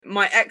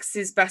my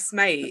ex's best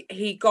mate,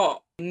 he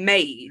got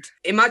made.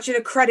 Imagine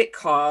a credit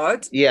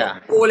card. Yeah.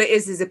 All it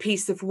is a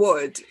piece of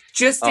wood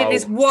just in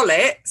his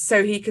wallet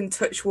so he can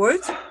touch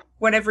wood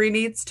whenever he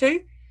needs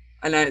to.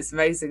 I know, it's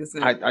amazing,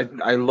 isn't it?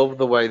 I love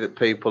the way that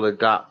people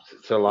adapt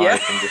to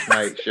life and just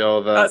make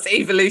sure that... That's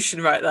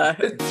evolution right there.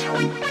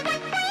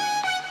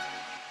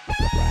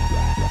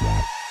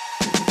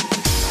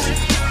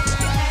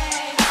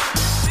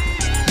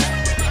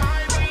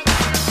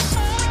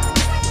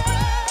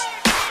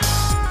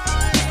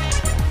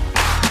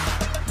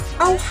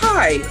 Oh,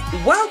 hi.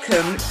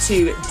 Welcome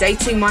to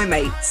Dating My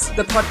Mates,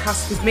 the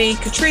podcast with me,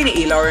 Katrina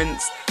E.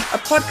 Lawrence, a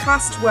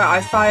podcast where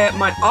I fire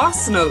my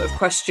arsenal of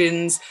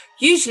questions,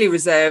 usually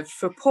reserved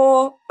for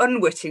poor,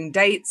 unwitting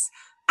dates,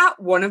 at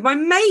one of my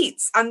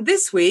mates. And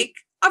this week,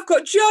 I've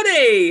got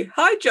Johnny.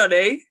 Hi,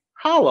 Johnny.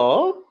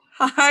 Hello.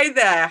 Hi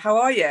there. How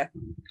are you?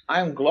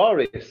 I'm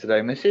glorious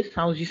today, missus.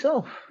 How's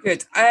yourself?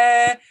 Good.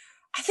 I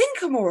think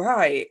I'm all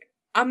right.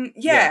 I'm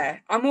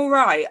all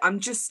right. I'm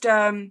just...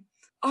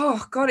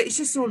 oh God, it's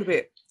just all a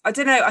bit, I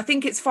don't know. I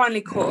think it's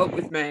finally caught up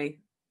with me.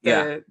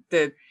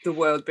 The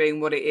world being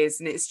what it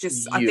is. And it's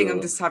just, I think I'm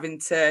just having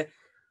to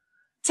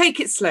take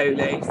it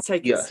slowly.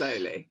 It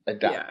slowly.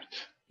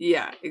 Adapt.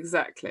 Yeah,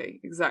 exactly.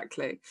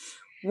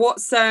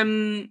 What's,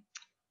 I'll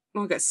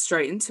get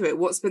straight into it.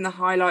 What's been the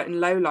highlight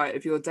and low light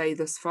of your day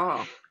thus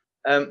far?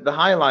 The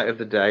highlight of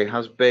the day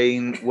has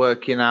been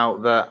working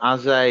out that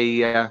as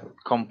a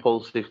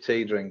compulsive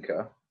tea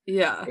drinker,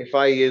 if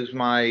I use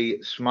my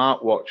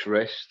smartwatch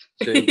wrist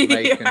to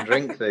make and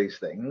drink these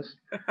things,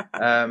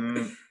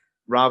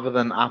 rather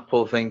than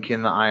Apple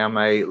thinking that I am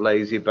a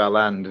lazy bell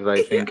end,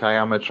 they think I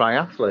am a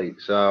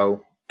triathlete.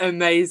 So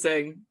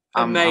amazing.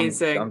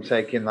 I'm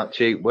taking that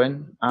cheap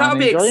win. That'll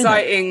be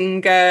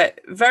exciting.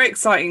 Very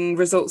exciting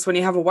results when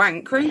you have a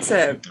wank, won't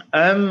it?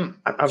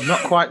 I've not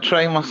quite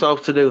trained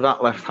myself to do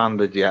that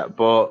left-handed yet,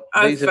 but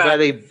these are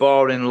very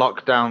boring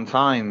lockdown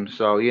times.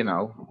 So, in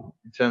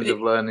terms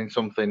of learning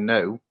something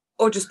new.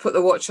 Or just put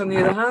the watch on the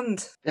other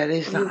hand. There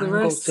is that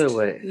angle to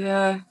it.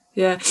 Yeah.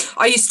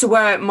 I used to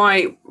wear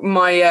my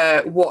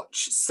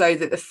watch so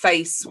that the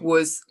face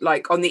was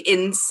like on the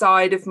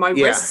inside of my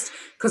wrist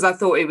because I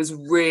thought it was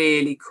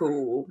really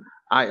cool.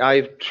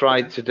 I've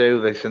tried to do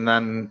this, and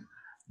then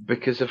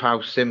because of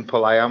how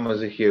simple I am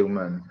as a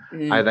human,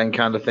 I then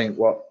kind of think,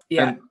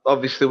 and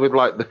obviously with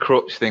like the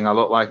crutch thing, I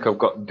look like I've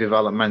got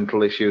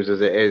developmental issues as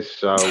it is,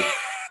 so...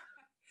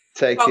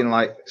 Taking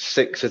like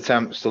 6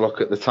 attempts to look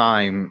at the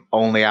time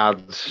only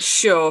adds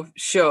sure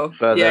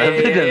further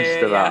evidence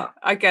to that.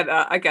 I get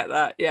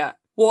that. Yeah.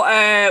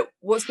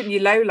 What's been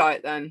your low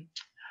light then?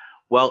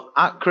 Well,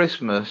 at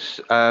Christmas,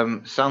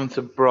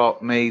 Santa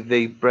brought me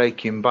the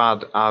Breaking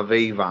Bad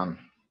RV van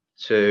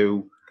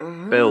to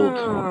build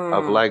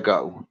of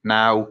Lego.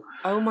 Now,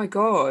 oh my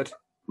God!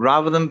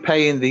 Rather than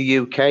paying the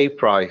UK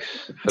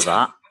price for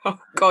that, oh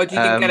God, you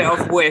didn't get it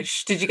off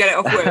Wish. Did you get it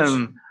off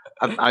Wish?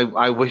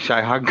 I wish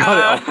I had got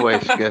it off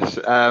Wish, because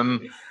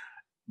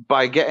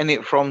by getting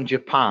it from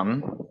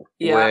Japan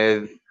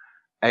with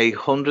a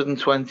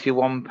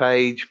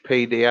 121-page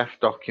PDF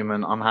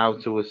document on how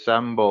to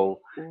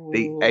assemble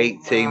the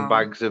 18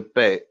 bags of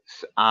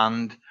bits,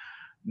 and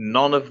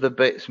none of the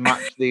bits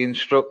match the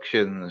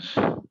instructions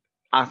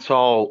at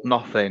all.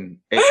 Nothing.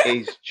 It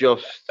is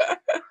just...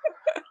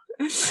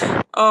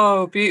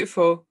 Oh,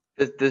 beautiful.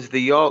 There's the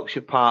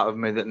Yorkshire part of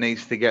me that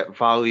needs to get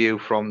value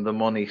from the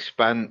money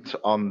spent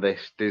on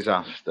this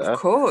disaster. Of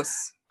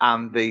course.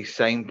 And the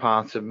same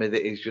part of me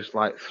that is just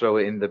like, throw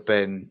it in the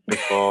bin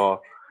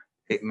before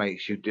it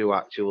makes you do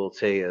actual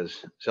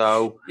tears.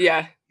 So,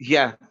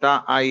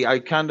 that I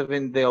kind of,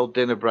 in the old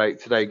dinner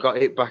break today, got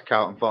it back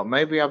out and thought,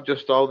 maybe I've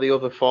just, all the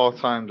other 4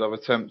 times I've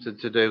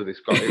attempted to do this,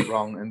 got it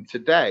wrong. And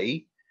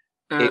today,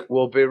 it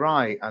will be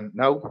right. And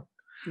no.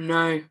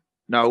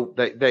 No,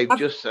 they've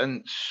just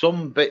sent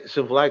some bits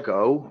of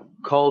Lego,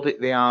 called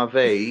it the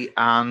RV,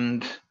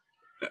 and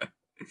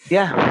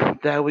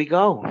there we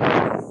go.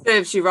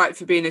 Serves you right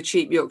for being a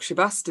cheap Yorkshire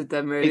bastard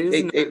then, really,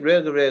 doesn't it? It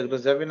really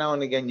does. Every now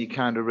and again you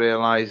kind of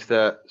realise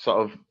that sort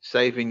of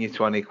saving you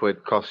 20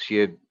 quid costs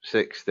you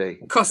 60.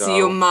 Costs you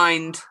your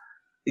mind.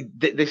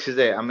 This is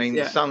it. I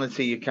mean,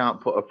 sanity you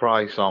can't put a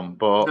price on,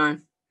 but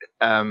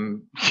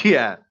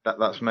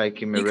that's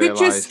making me realise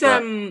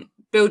that... You could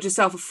just build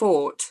yourself a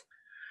fort.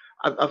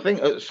 I think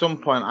at some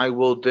point I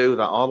will do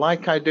that, or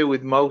like I do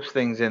with most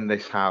things in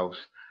this house,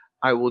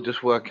 I will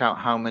just work out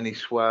how many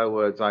swear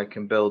words I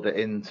can build it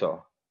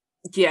into.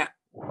 Yeah.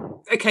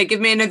 Okay, give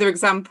me another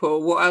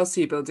example. What else are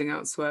you building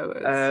out swear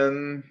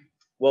words?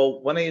 Well,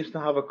 when I used to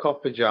have a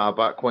copper jar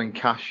back when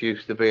cash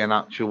used to be an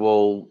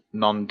actual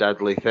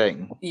non-deadly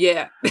thing.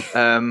 Yeah.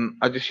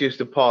 I just used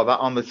to pour that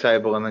on the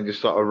table and then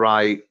just sort of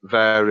write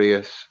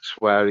various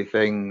sweary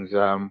things.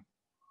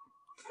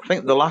 I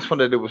think the last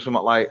one I did was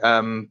something like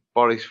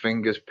Boris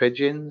Fingers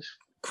pigeons.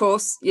 Of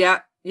course,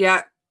 yeah.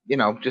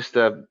 Just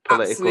a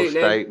political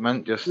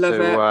statement, just Love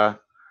to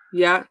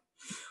it.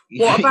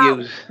 What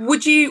about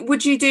would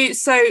you do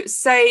so?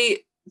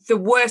 Say the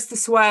worse the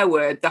swear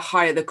word, the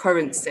higher the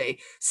currency.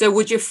 So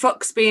would your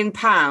fucks be in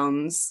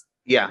pounds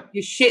Yeah.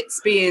 Your shit's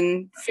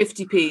being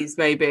 50p's,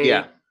 maybe.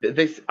 Yeah.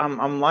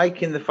 I'm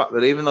liking the fact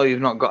that even though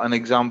you've not got an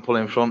example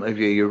in front of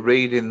you, you're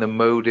reading the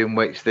mood in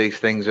which these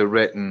things are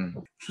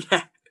written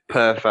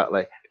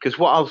perfectly. Because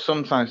what I'll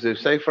sometimes do,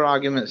 say for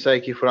argument's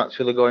sake, if we're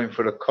actually going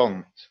for a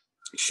cunt.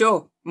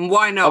 Sure.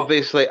 Why not?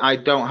 Obviously, I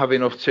don't have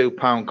enough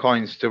 £2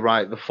 coins to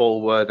write the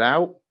full word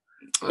out.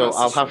 So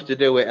I'll have to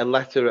do it a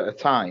letter at a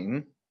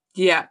time.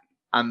 Yeah.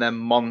 And then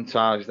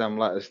montage them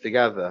letters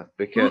together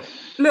because...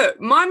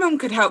 Look, my mum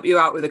could help you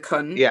out with a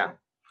cunt. Yeah.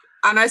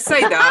 And I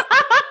say that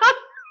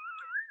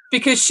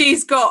because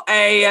she's got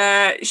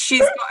a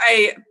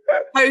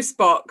post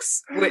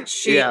box which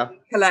she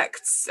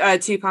collects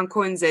 £2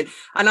 coins in.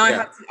 And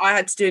I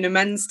had to do an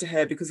amends to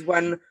her because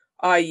when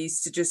I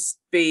used to just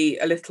be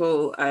a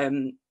little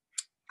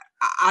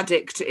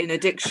addict in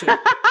addiction,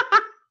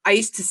 I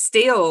used to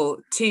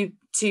steal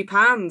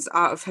 £2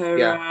 out of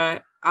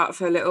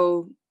her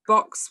little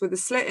box with a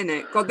slit in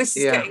it. God, this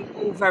is getting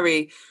all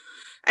very.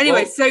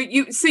 Anyway, so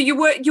your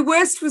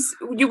worst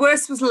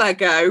was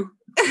Lego.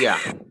 Yeah.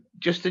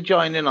 Just to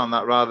join in on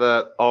that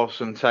rather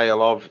awesome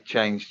tale of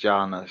Change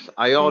Janus,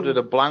 I ordered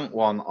a blank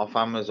one off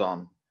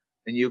Amazon,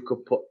 and you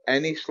could put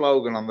any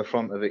slogan on the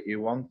front of it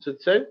you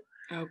wanted to.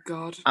 Oh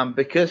God! And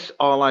because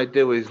all I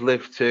do is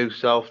live to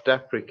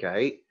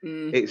self-deprecate,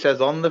 it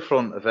says on the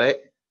front of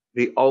it,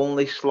 the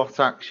only slot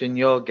action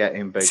you're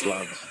getting, big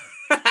lads.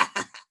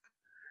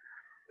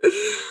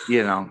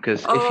 You know,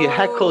 because if you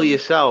heckle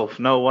yourself,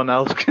 no one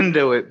else can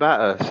do it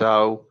better.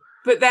 So,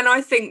 but then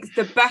I think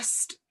the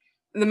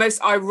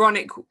most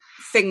ironic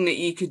thing that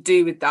you could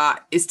do with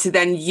that is to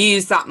then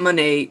use that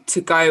money to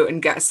go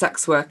and get a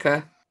sex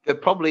worker. There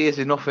probably is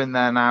enough in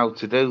there now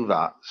to do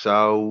that.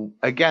 So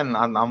again,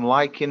 I'm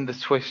liking the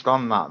twist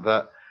on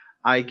that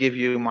I give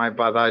you my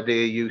bad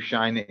idea, you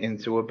shine it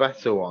into a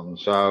better one.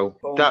 So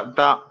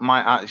that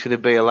might actually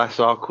be a less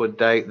awkward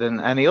date than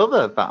any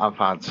other that I've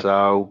had.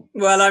 So,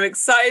 well, I'm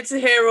excited to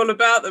hear all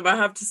about them, I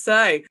have to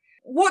say.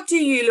 What do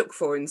you look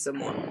for in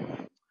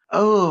someone?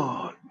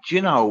 Oh, do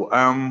you know,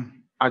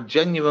 I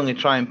genuinely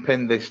try and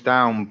pin this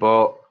down,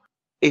 but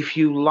if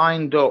you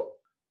lined up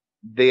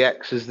the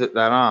exes that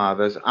there are,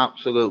 there's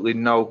absolutely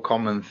no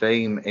common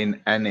theme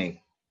in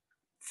any.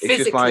 Physically?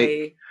 It's just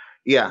like,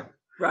 yeah.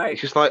 Right.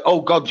 It's just like,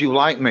 oh God, you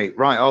like me.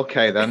 Right,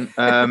 okay then.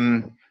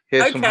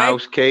 Here's some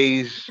house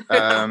keys,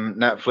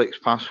 Netflix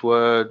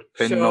password,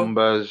 PIN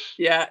numbers.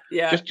 Yeah.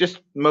 Just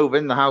move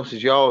in, the house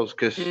is yours,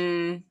 because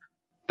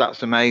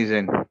that's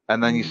amazing.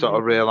 And then you sort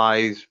of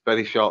realise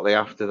very shortly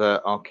after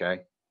that,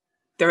 okay.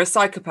 They're a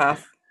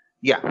psychopath.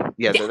 Yeah,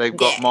 they've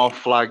got more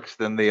flags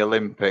than the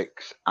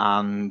Olympics,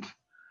 and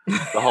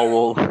the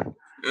whole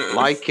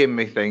liking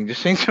me thing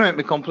just seems to make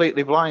me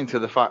completely blind to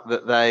the fact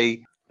that they're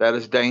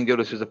as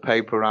dangerous as a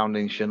paper round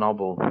in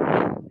Chernobyl.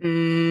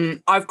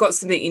 I've got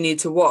something you need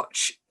to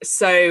watch.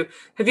 So,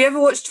 have you ever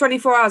watched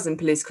 24 Hours in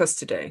Police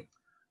Custody?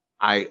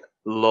 I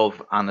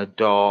love and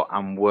adore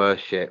and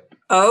worship.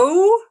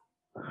 Oh,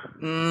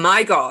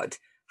 my God.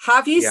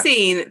 Have you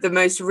seen the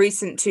most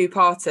recent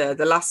two-parter?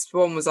 The last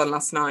one was on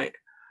last night.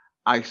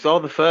 I saw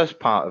the first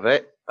part of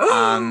it,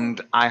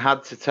 and I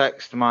had to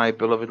text my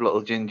beloved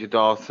little ginger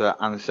daughter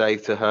and say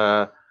to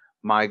her,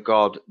 my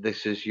God,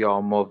 this is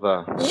your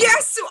mother.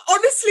 Yes,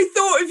 honestly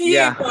thought of you.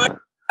 Yeah. I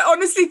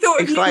honestly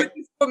thought of you with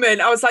this woman.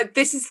 I was like,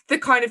 this is the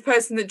kind of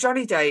person that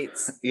Johnny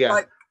dates.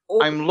 Yeah.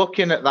 I'm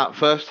looking at that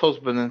first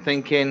husband and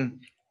thinking,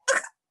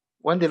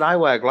 when did I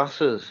wear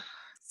glasses?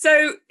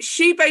 So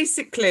she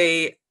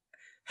basically,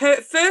 her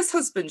first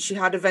husband, she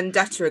had a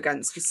vendetta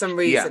against for some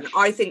reason. Yeah.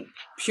 I think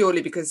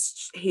purely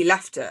because he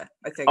left her,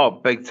 I think. Oh,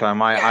 big time.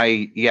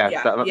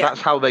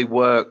 That's how they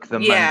work, the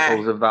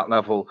mentals of that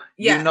level.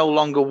 Yeah. You no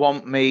longer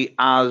want me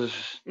as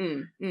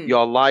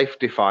your life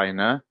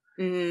definer.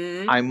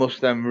 I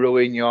must then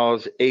ruin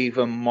yours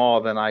even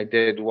more than I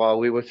did while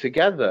we were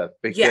together.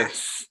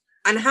 Because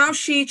and how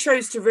she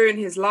chose to ruin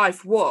his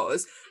life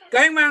was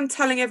going around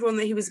telling everyone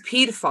that he was a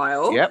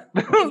paedophile. Yep.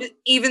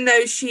 even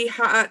though she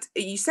had,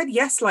 you said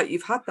yes, like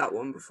you've had that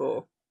one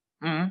before.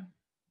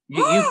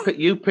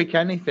 You pick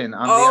anything,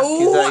 and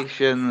the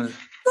accusations.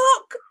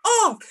 Fuck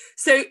off!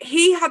 So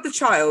he had the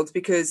child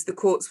because the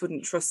courts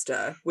wouldn't trust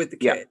her with the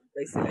kid,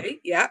 basically.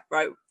 Yeah,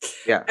 right.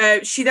 Yeah.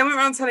 She then went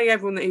around telling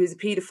everyone that he was a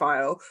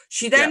paedophile.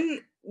 She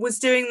then was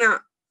doing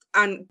that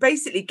and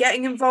basically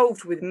getting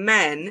involved with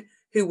men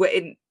who were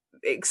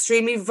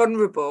extremely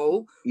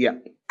vulnerable. Yeah.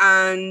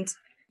 And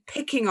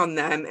picking on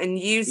them and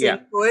using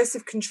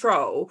coercive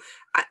control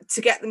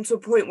to get them to a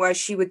point where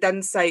she would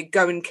then say,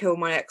 go and kill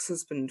my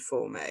ex-husband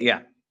for me.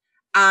 Yeah.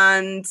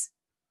 And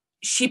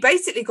she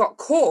basically got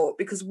caught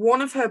because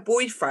one of her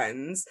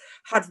boyfriends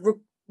had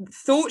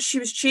thought she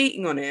was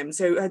cheating on him,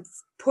 so had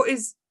put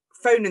his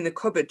phone in the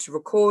cupboard to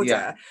record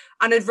her,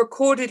 and had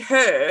recorded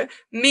her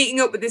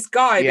meeting up with this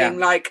guy being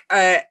like,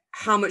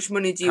 how much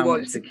money do you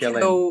want to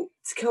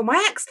kill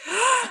my ex?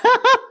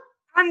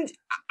 And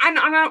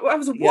I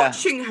was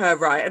watching her,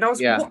 right? And I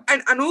was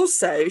and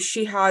also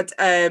she had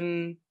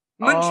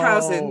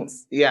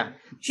Munchausen's. Yeah.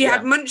 She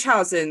had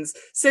Munchausen's.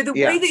 So the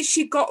way that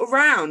she got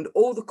around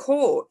all the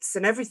courts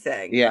and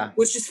everything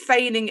was just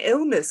feigning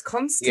illness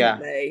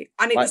constantly.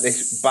 And it like was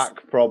this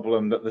back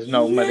problem that there's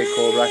no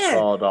medical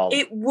record of.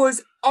 It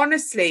was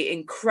honestly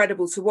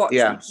incredible to watch.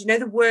 Yeah. Do you know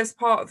the worst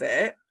part of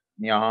it?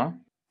 Yeah.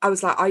 I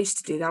was like, I used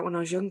to do that when I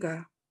was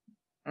younger.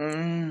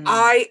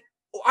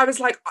 I was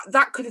like,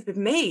 that could have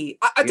been me.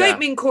 I don't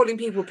mean calling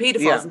people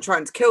paedophiles and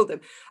trying to kill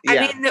them. I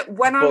mean that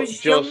when I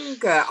was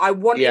younger, I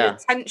wanted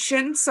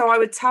attention. So I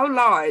would tell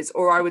lies,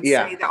 or I would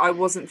say that I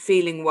wasn't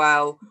feeling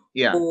well,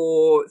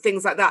 or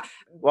things like that.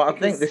 Well, I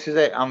think this is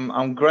it.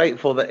 I'm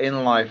grateful that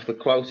in life, the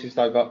closest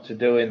I got to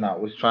doing that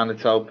was trying to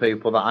tell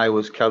people that I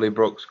was Kelly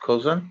Brook's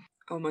cousin.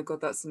 Oh my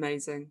God, that's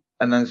amazing.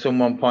 And then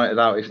someone pointed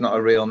out it's not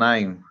a real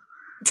name.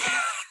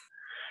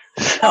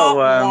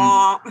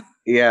 So,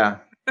 yeah.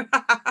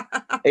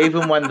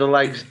 Even when the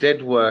legs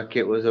did work,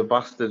 it was a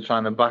bastard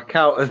trying to back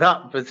out of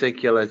that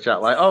particular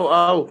chat. Like,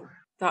 oh.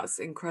 That's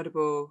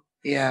incredible.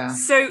 Yeah.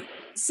 So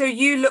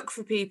you look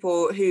for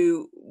people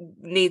who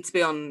need to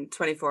be on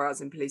 24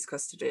 hours in police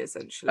custody,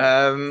 essentially.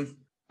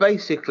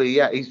 Basically,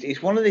 yeah.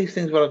 It's one of these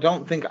things where I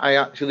don't think I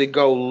actually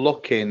go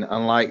looking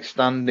and like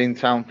stand in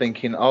town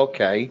thinking,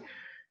 okay,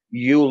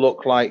 you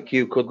look like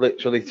you could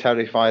literally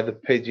terrify the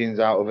pigeons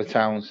out of a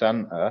town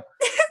centre.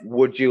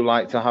 Would you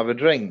like to have a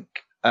drink?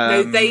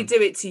 No, they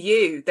do it to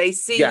you. They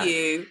see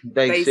you.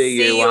 They see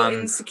you your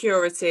and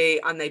insecurity,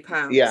 and they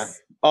pounce. Yeah.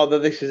 Although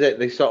this is it.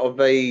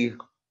 They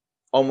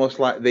almost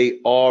like the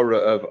aura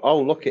of,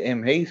 oh, look at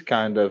him. He's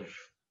kind of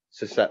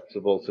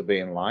susceptible to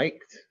being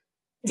liked.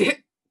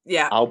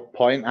 Yeah. I'll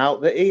point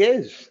out that he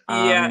is.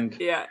 And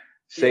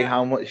see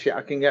how much shit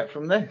I can get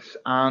from this.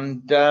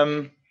 And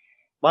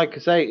like I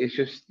say, it's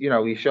just,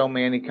 you show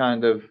me any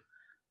kind of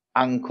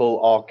ankle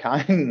or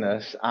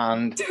kindness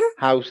and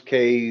house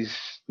keys,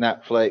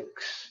 Netflix,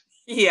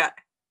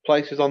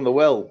 places on the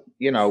will,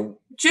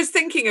 Just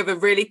thinking of a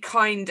really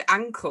kind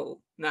ankle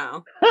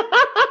now.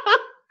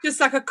 Just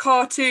like a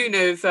cartoon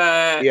of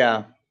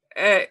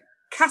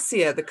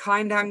Cassia, the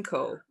kind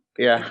ankle.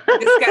 Yeah.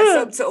 Just gets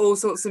up to all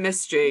sorts of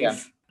mischief. Yeah.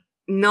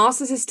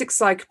 Narcissistic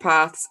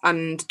psychopaths,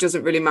 and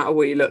doesn't really matter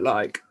what you look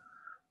like.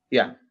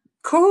 Yeah.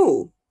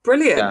 Cool.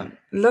 Brilliant.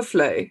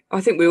 Lovely.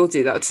 I think we all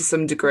do that to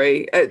some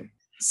degree.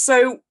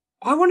 So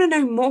I want to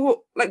know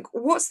more, like,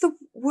 what's the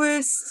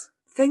worst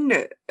thing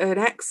that an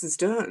ex has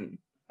done?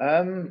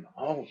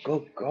 Oh,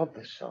 good God,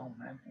 there's so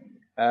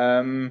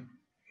many.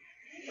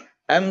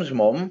 Em's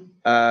mum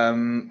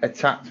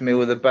attacked me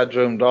with a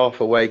bedroom door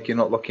for waking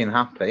up looking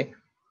happy.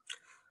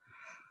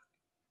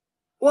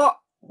 What?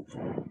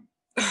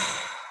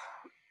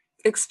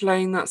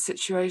 Explain that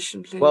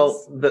situation, please.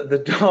 Well, the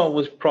door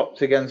was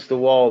propped against the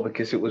wall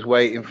because it was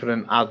waiting for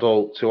an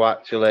adult to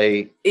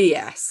actually...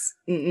 Yes,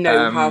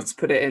 know how to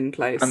put it in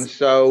place. And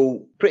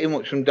so pretty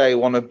much from day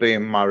one of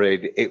being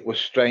married, it was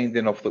strained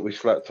enough that we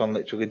slept on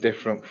literally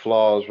different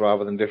floors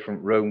rather than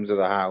different rooms of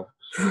the house.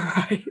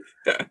 Right.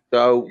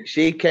 So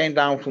she came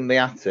down from the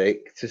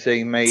attic to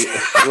see me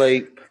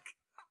asleep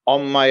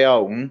on my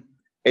own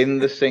in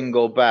the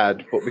single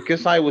bed. But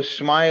because I was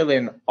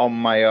smiling on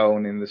my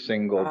own in the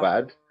single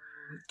bed...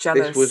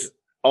 Jealous. This was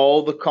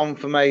all the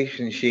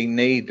confirmation she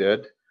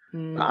needed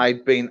that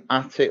I'd been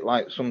at it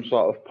like some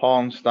sort of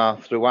porn star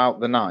throughout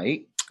the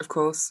night. Of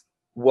course.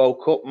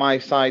 Woke up my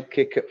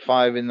sidekick at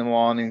 5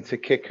 a.m. to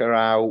kick her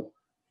out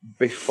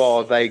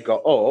before they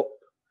got up,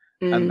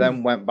 and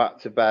then went back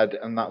to bed,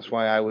 and that's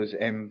why I was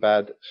in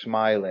bed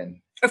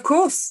smiling. Of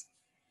course.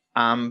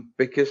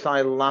 Because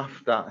I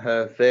laughed at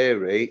her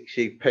theory,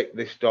 she picked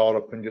this door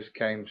up and just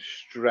came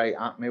straight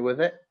at me with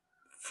it.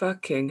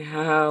 Fucking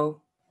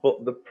hell.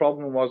 But the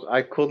problem was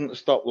I couldn't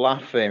stop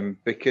laughing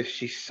because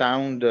she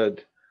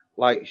sounded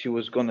like she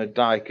was going to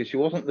die because she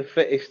wasn't the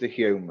fittest of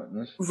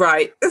humans.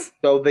 Right.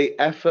 So the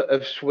effort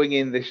of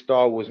swinging this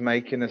door was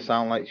making her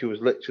sound like she was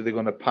literally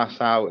going to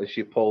pass out as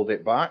she pulled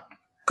it back.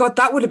 God,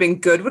 that would have been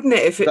good, wouldn't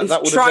it?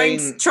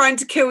 If trying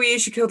to kill you,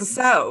 she killed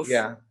herself.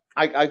 Yeah.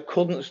 I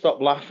couldn't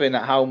stop laughing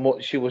at how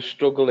much she was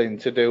struggling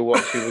to do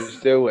what she was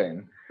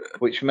doing,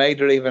 which made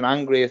her even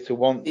angrier to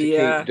want to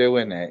keep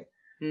doing it.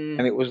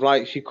 And it was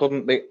like she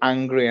couldn't be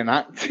angry and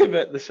active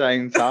at the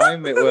same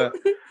time. It were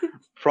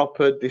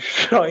proper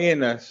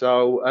destroying her.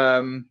 So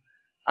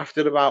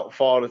after about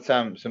 4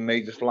 attempts and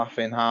me just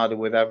laughing harder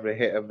with every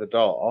hit of the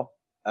door,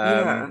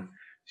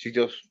 she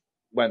just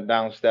went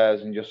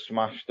downstairs and just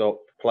smashed up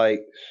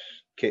plates,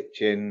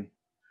 kitchen.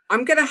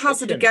 I'm going to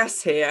hazard a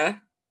guess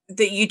here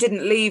that you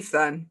didn't leave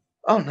then.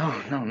 Oh, no.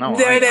 No.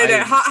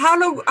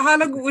 How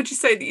long would you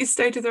say that you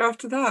stayed with her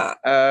after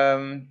that?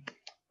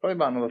 Probably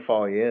about another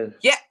 4 years.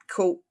 Yeah,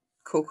 cool.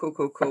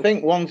 I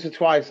think once or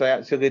twice I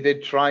actually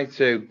did try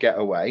to get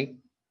away.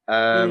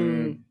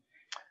 But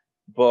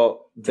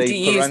did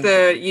you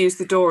use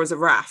the door as a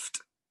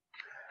raft?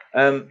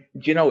 Do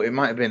you know, it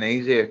might have been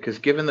easier because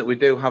given that we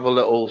do have a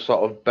little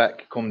sort of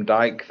beck cum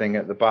dyke thing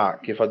at the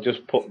back, if I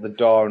just put the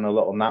door and a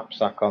little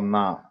knapsack on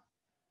that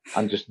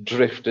and just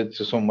drifted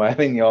to somewhere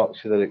in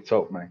Yorkshire that it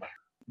took me.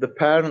 the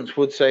parents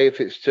would say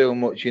if it's too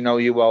much,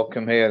 you're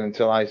welcome here,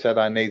 until I said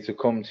I need to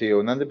come to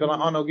you. And then they'd be like,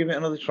 oh, no, give it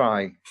another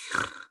try.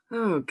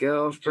 Oh,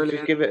 God, brilliant.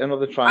 Just give it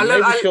another try.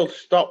 Maybe she'll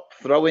stop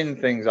throwing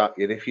things at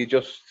you if you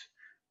just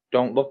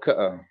don't look at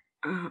her.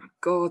 Oh,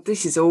 God,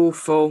 this is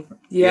awful.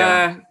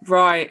 Yeah.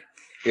 Right.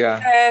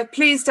 Yeah.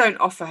 Please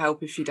don't offer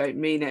help if you don't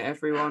mean it,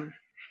 everyone.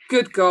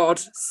 Good God.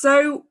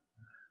 So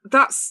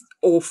that's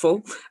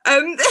awful.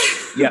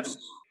 Yeah.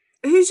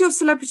 Who's your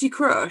celebrity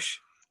crush?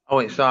 Oh,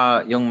 it's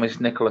our young Miss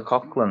Nicola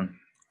Coughlan.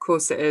 Of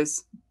course it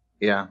is.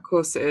 Yeah. Of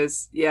course it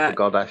is. Yeah. The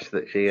goddess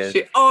that she is.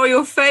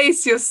 Your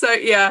face. You're so,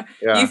 yeah.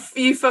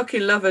 You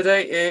fucking love her,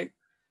 don't you?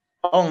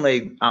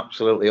 Only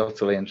absolutely,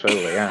 utterly and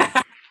truly,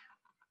 yeah.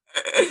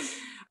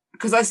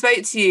 Because I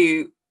spoke to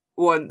you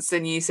once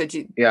and you said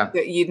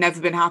that you'd never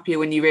been happier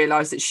when you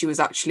realised that she was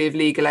actually of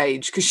legal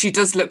age, because she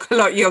does look a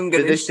lot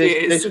younger than she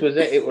is. This was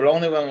it. It was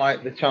only when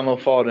like the Channel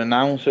 4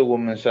 announcer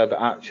woman said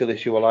actually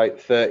she was like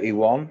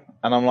 31.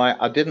 And I'm like,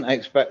 I didn't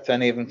expect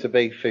any of them to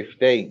be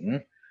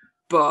 15.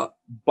 But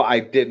I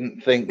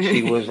didn't think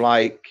she was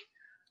like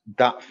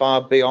that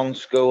far beyond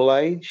school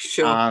age.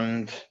 Sure.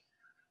 And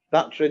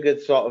that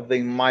triggered sort of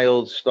the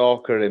mild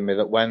stalker in me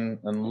that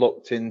went and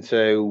looked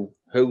into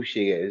who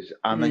she is,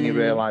 and then you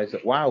realise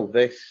that, wow,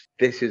 this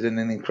is an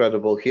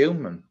incredible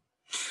human.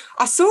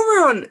 I saw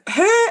her on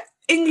her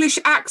English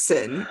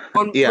accent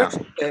on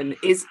Bridgerton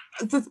is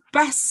the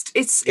best.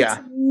 It's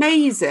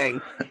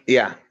amazing.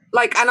 Yeah.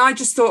 Like, and I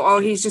just thought, oh,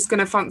 he's just going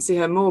to fancy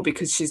her more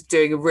because she's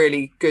doing a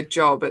really good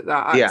job at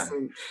that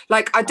accent. Yeah.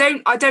 Like, I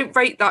don't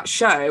rate that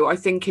show. I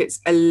think it's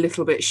a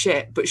little bit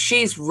shit, but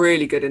she's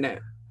really good in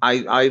it.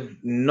 I've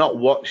not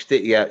watched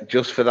it yet,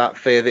 just for that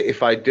fear that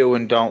if I do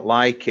and don't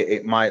like it,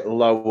 it might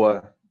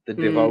lower the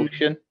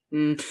devotion.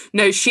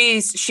 No,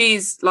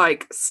 she's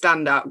like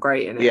standout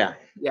great in it. Yeah.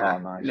 Yeah. Oh,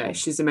 nice. No,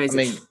 she's amazing.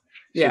 I mean,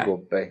 she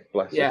would be.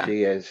 Bless her,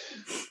 she is.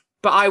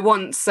 But I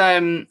once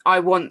DM'd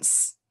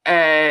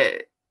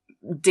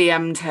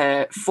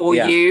her for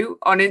you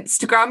on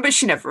Instagram, but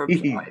she never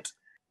replied.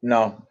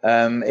 No,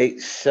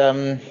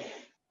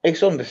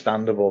 it's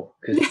understandable,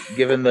 because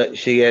given that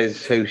she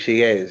is who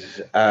she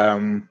is,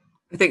 I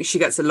think she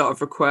gets a lot of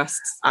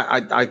requests.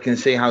 I can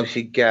see how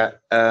she'd get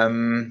a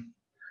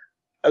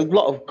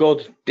lot of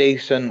good,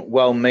 decent,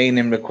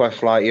 well-meaning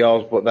requests like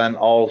yours, but then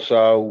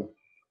also...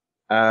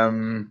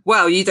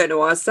 well, you don't know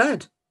what I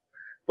said.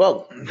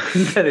 Well,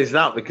 there is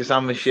that, because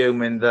I'm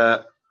assuming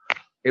that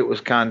it was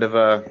kind of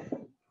a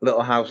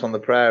Little House on the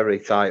Prairie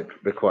type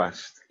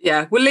request.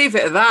 Yeah, we'll leave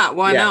it at that.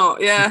 Why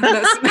not? Yeah,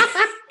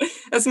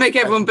 let's make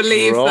everyone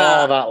believe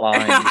that. That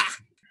line.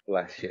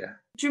 Bless you.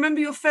 Do you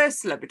remember your first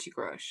celebrity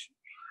crush?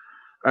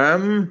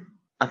 I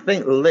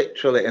think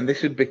literally, and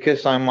this is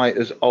because I'm like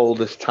as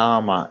old as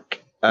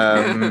tarmac.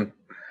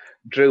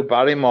 Drew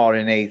Barrymore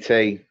in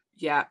E.T.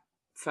 Yeah,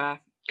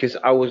 fair. Because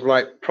I was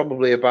like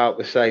probably about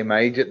the same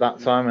age at that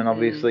time, and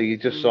obviously you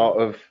just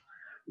sort of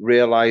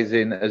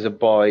realizing as a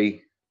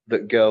boy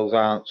that girls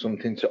aren't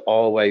something to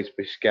always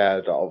be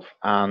scared of.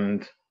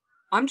 And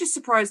I'm just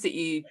surprised that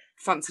you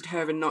fancied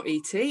her and not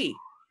E.T.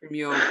 from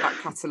your back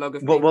catalogue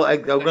of... Well,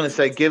 I'm going to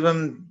say,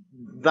 given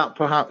that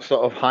perhaps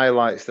sort of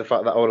highlights the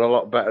fact that I was a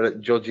lot better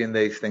at judging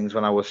these things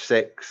when I was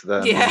 6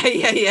 than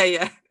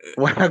yeah.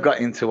 when I got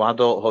into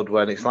adulthood,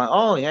 when it's like,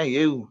 oh, yeah,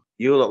 you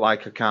look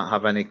like I can't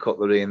have any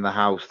cutlery in the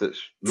house that's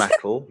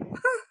metal. Do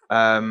you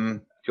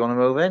want to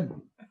move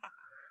in?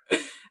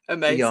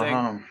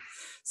 Amazing.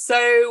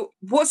 So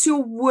what's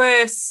your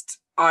worst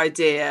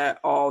idea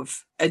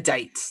of a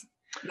date?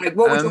 Like,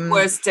 what would your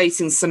worst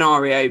dating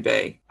scenario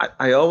be?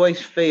 I always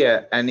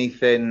fear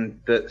anything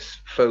that's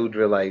food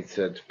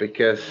related,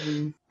 because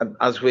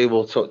as we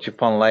will touch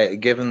upon later,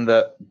 given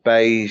that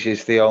beige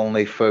is the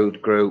only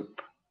food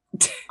group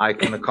I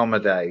can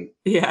accommodate.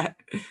 Yeah.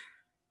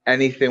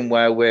 Anything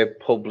where we're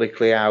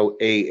publicly out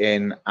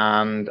eating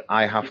and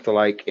I have to,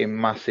 like, in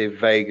massive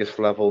Vegas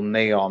level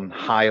neon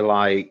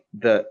highlight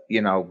that,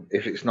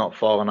 if it's not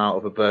falling out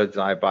of a bird's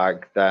eye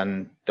bag,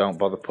 then don't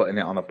bother putting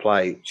it on a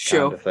plate.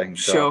 Sure. Kind of thing.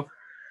 So sure.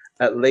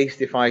 At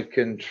least if I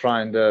can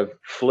try and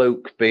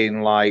fluke being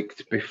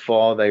liked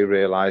before they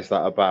realise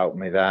that about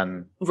me,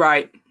 then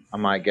right, I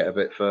might get a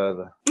bit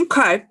further.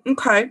 Okay.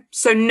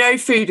 So no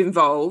food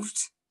involved.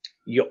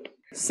 Yup.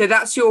 So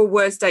that's your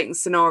worst dating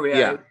scenario.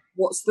 Yeah.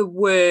 What's the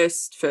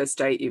worst first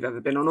date you've ever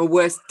been on, or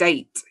worst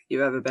date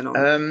you've ever been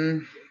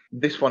on?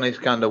 This one is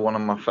kind of one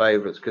of my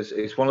favourites, because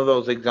it's one of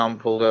those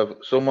examples of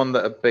someone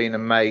that had been a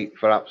mate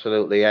for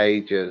absolutely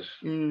ages.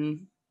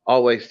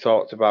 Always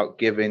talked about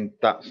giving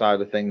that side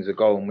of things a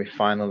go, and we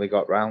finally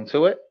got round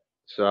to it.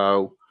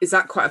 So is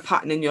that quite a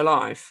pattern in your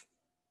life?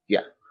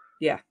 Yeah.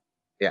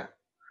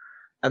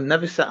 I've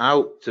never set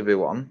out to be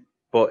one,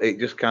 but it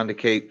just kind of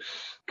keeps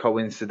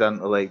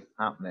coincidentally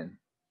happening.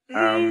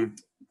 Yeah.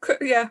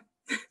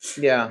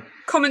 Yeah.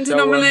 Common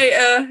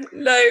denominator,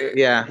 no.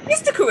 Yeah.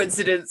 Just a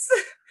coincidence.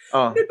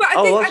 Oh,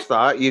 that's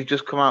that. You've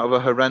just come out of a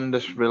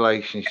horrendous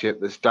relationship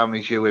that's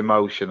damaged you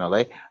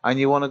emotionally, and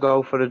you want to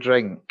go for a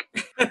drink.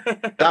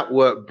 That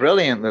worked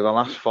brilliantly the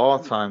last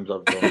 4 times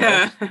I've done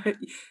this.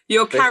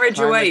 Your carriage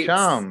awaits.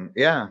 Charm,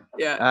 yeah.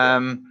 Yeah.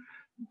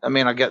 I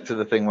mean, I get to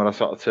the thing where I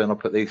sort of turn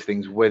up at these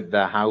things with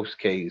their house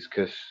keys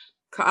because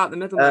cut out the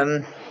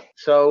middleman.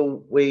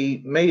 So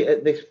we meet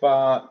at this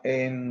bar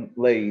in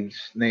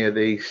Leeds near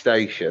the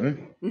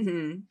station.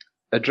 Mm-hmm.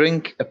 A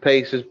drink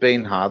apiece has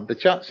been had. The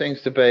chat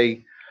seems to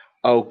be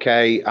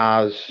okay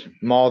as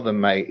more than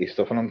matey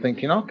stuff, and I'm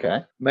thinking,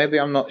 okay, maybe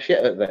I'm not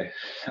shit at this.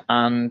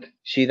 And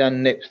she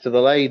then nips to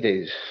the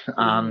ladies,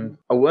 and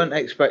I weren't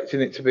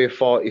expecting it to be a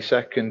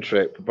 40-second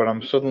trip, but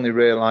I'm suddenly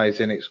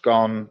realizing it's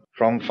gone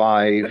from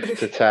 5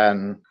 to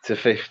 10 to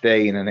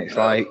 15, and it's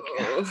like,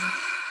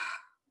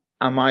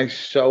 am I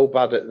so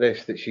bad at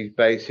this that she's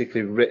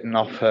basically written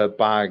off her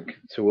bag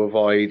to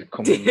avoid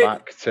coming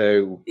back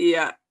to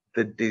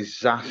the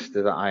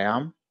disaster that I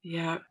am?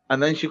 Yeah.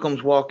 And then she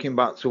comes walking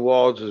back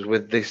towards us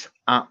with this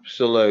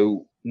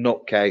absolute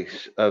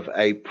nutcase of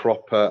a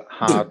proper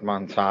hard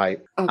man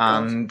type.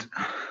 And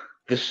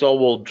the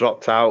soul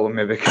dropped out of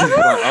me because it's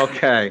like,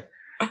 okay,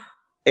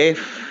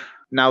 if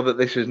now that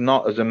this is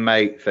not as a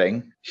mate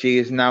thing, she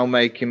is now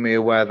making me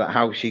aware that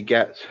how she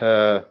gets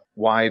her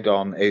wide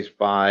on is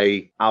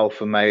by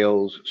alpha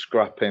males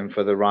scrapping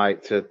for the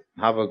right to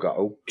have a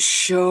go.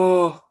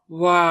 Sure.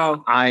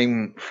 Wow.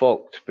 I'm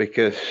fucked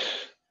because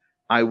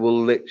I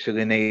will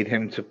literally need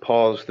him to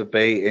pause the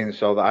beating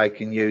so that I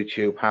can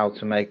YouTube how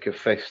to make a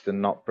fist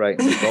and not break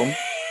the thumb.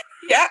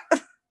 Yeah.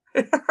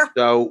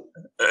 So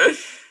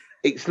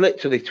it's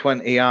literally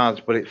 20 yards,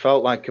 but it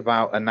felt like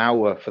about an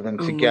hour for them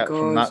to get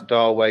from that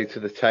doorway to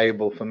the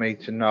table for me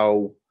to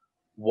know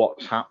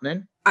what's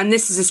happening. And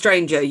this is a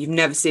stranger. You've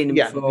never seen him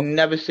before. Yeah,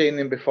 never seen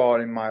him before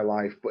in my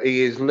life, but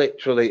he is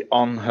literally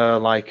on her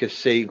like a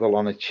seagull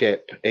on a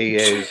chip. He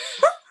is.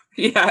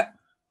 Yeah.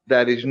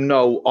 There is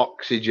no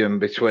oxygen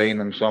between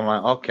them. So I'm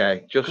like,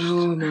 okay, just...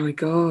 Oh, my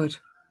God.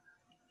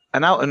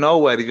 And out of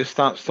nowhere, he just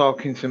starts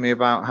talking to me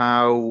about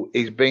how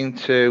he's been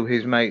to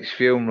his mate's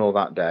funeral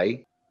that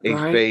day. He's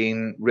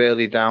been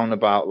really down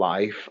about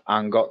life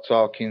and got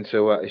talking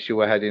to her as she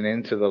were heading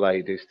into the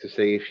ladies to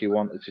see if she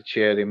wanted to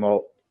cheer him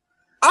up.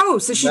 Oh,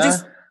 so she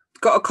just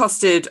got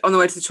accosted on the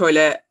way to the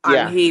toilet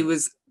and he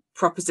was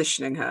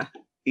propositioning her.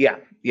 Yeah,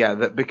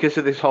 that because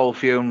of this whole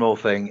funeral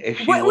thing, if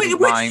she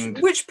wouldn't mind...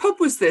 Which pub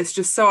was this,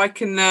 just so I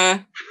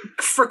can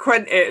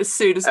frequent it as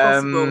soon as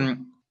possible?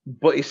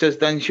 But he says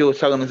then she was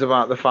telling us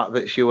about the fact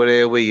that she were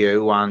here with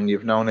you and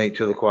you've known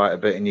each other quite a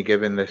bit and you're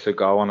giving this a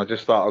go, and I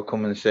just thought I'd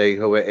come and see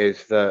who it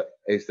is that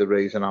is the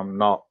reason I'm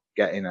not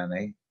getting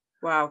any.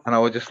 Wow. And I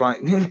was just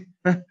like...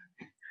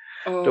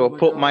 Do I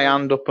put my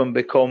hand up and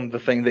become the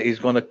thing that he's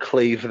going to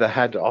cleave the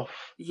head off?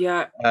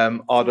 Yeah.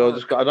 Or do I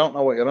just go, I don't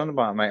know what you're on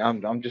about, mate.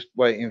 I'm just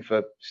waiting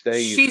for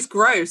Steve. She's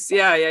gross.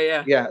 Yeah.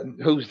 Yeah,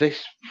 who's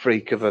this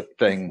freak of a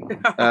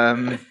thing?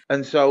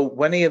 And so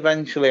when he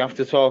eventually,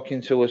 after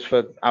talking to us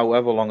for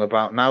however long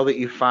about, now that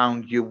you've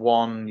found your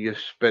one, your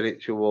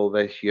spiritual,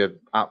 your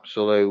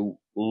absolute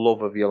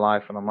love of your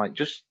life, and I'm like,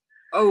 just...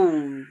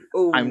 Oh.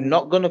 I'm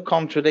not going to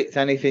contradict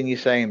anything you're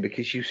saying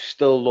because you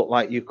still look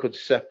like you could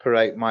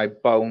separate my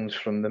bones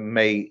from the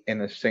meat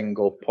in a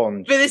single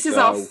punch. But this is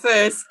our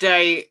first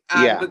date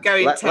and we're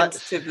going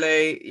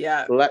tentatively.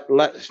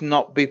 Let's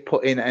not be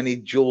putting any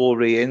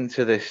jewelry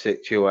into this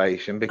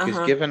situation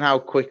because given how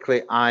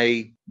quickly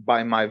I,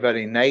 by my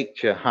very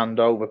nature, hand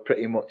over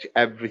pretty much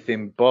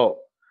everything but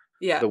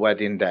the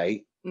wedding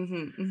date,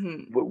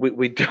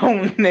 we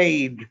don't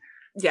need...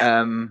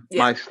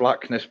 my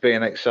slackness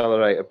being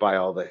accelerated by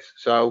all this.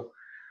 So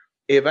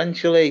he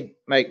eventually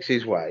makes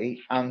his way,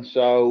 and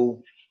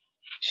so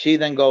she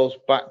then goes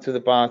back to the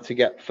bar to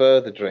get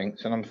further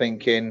drinks, and I'm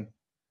thinking,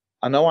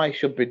 I know I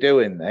should be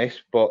doing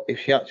this, but if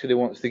she actually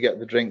wants to get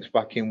the drinks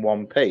back in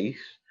one piece,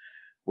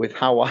 with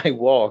how I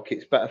walk,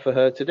 it's better for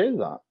her to do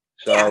that.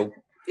 So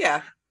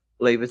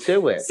leave her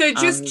to it. So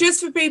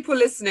just for people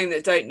listening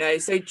that don't know,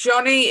 so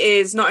Johnny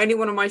is not only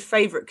one of my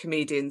favourite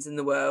comedians in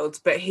the world,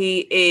 but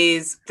he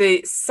is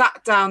the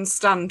sat-down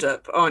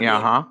stand-up, aren't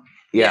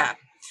you? Yeah.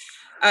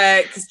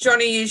 Because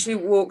Johnny usually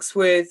walks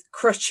with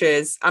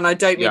crutches, and I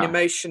don't mean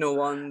emotional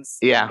ones.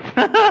 Yeah.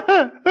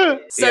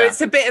 So it's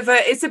a bit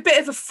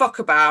of a fuck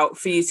about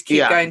for you to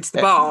keep going to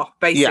the bar,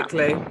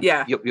 basically.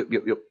 Yeah.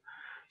 Yep.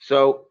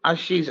 So as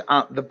she's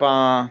at the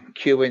bar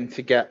queuing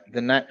to get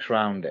the next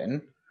round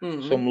in,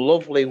 some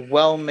lovely,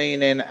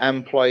 well-meaning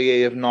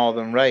employee of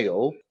Northern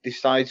Rail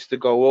decides to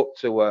go up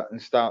to her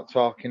and start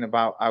talking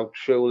about how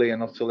truly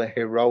and utterly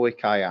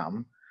heroic I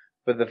am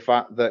for the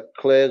fact that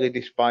clearly,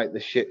 despite the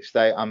shit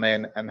state I'm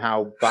in and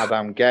how bad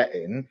I'm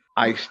getting,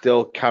 I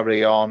still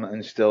carry on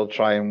and still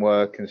try and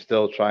work and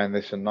still trying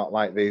this and not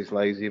like these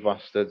lazy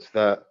bastards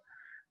that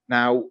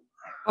now...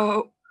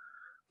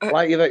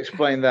 like you've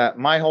explained that,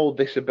 my whole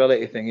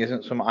disability thing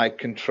isn't something I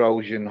can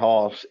Trojan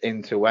horse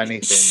into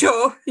anything.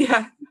 Sure,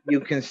 yeah.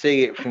 You can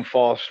see it from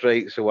 4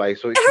 streets away.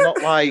 So it's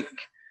not like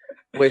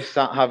we're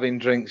sat having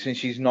drinks and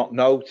she's not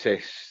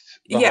noticed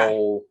the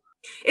whole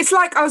It's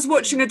like I was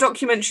watching a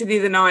documentary the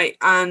other night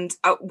and,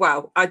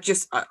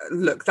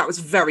 look, that was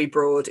very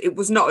broad. It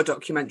was not a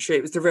documentary.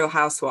 It was The Real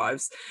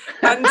Housewives.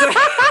 And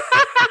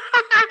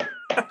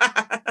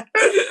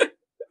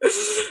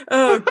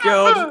oh,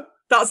 God.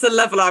 That's the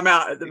level I'm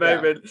at the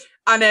moment.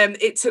 And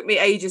it took me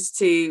ages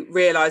to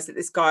realise that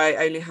this guy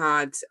only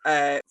had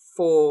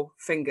 4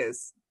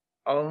 fingers.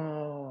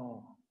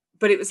 Oh.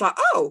 But it was like,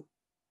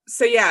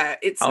 so yeah,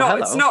 it's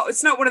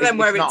not one of them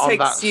where it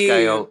takes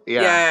you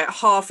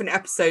half an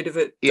episode of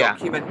a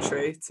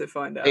documentary to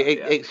find out.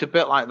 It's a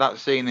bit like that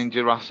scene in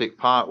Jurassic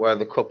Park where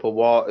the cup of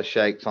water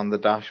shakes on the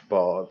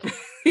dashboard.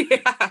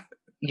 Yeah.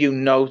 You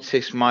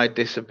notice my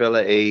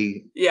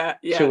disability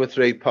 2 or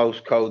 3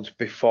 postcodes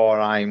before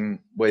I'm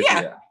with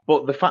you.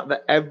 But the fact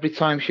that every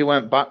time she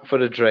went back for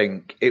a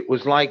drink, it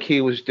was like he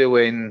was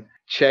doing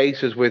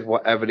chasers with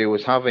whatever he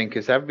was having,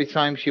 because every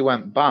time she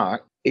went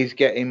back, he's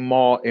getting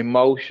more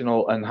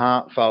emotional and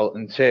heartfelt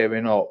and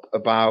tearing up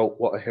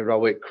about what a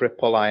heroic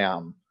cripple I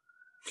am.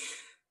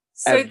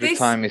 So every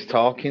time he's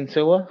talking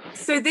to her.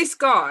 So this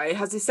guy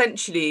has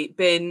essentially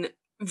been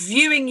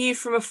viewing you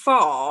from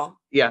afar.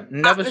 Yeah,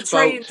 never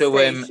spoke to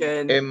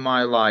him in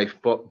my life,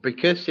 but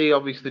because he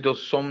obviously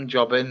does some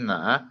job in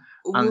there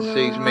and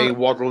sees me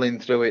waddling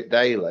through it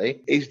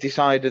daily, he's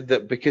decided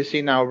that because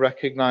he now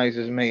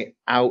recognises me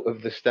out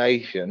of the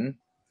station,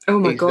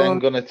 he's then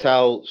going to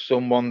tell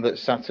someone that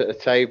sat at a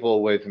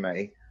table with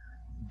me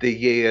the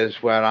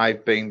years where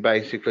I've been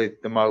basically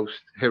the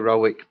most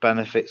heroic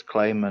benefits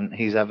claimant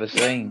he's ever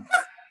seen.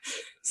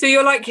 So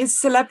you're like his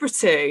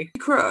celebrity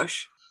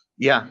crush?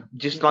 Yeah,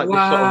 just like this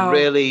sort of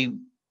really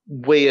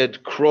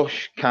weird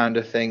crush kind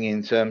of thing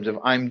in terms of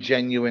I'm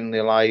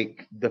genuinely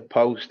like the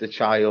poster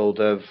child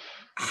of...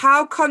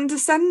 How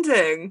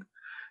condescending.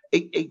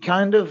 It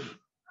kind of...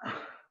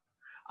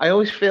 I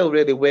always feel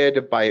really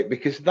weirded by it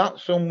because that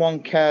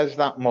someone cares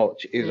that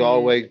much is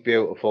always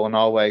beautiful and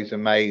always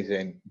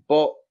amazing.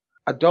 But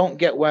I don't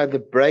get where the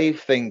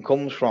brave thing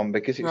comes from,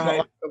 because it's not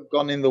like I've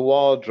gone in the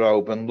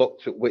wardrobe and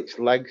looked at which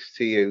legs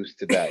to use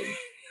today.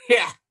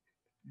 Yeah.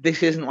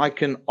 This isn't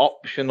like an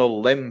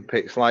optional limp.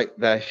 It's like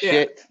they're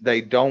shit.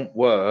 They don't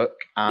work.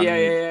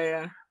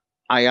 And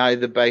I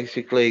either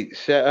basically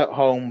sit at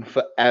home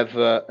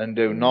forever and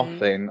do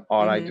nothing,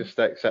 or I just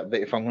accept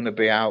that if I'm going to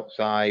be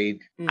outside,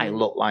 I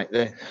look like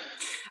this.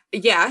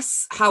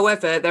 Yes.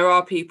 However, there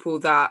are people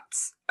that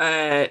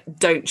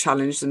don't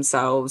challenge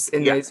themselves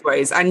in those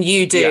ways, and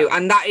you do,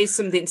 and that is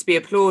something to be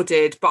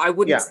applauded. But I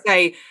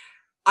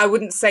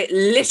wouldn't say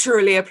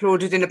literally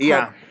applauded in a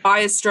pub by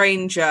a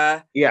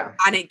stranger. Yeah,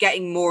 and it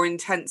getting more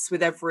intense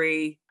with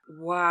every.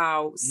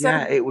 Wow. So,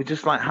 it was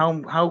just like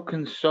how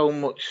can so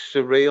much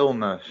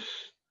surrealness,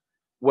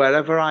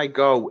 wherever I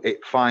go,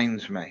 it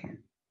finds me.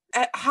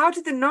 How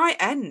did the night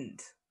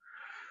end?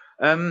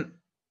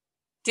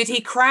 Did he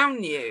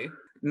crown you?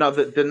 No,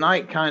 the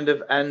night kind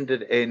of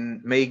ended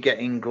in me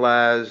getting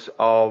glares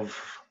of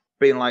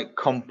being like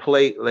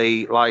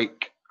completely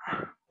like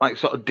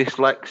sort of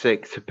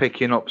dyslexic to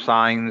picking up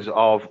signs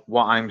of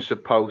what I'm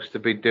supposed to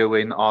be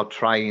doing or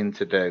trying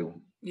to do.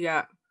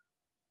 Yeah.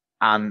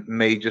 And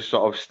me just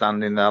sort of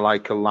standing there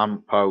like a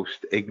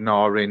lamppost,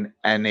 ignoring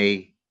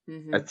any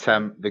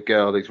attempt the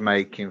girl is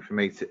making for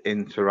me to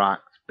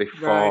interact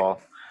before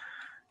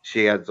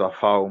she heads off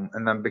home.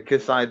 And then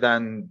because I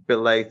then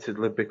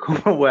belatedly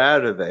become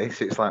aware of this,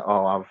 it's like,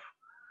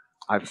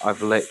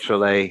 I've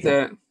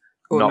literally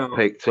not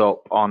picked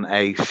up on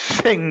a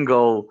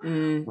single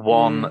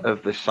one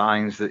of the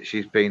signs that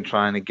she's been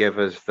trying to give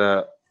us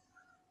that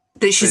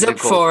she's up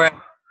for it.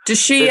 Did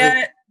she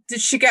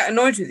get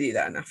annoyed with you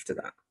then after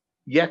that?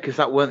 Yeah, because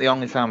that weren't the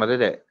only time I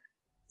did it.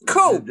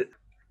 Cool.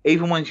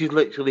 Even when she's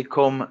literally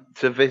come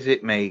to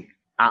visit me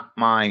at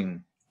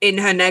mine. In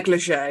her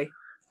negligee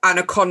and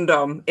a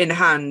condom in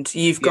hand,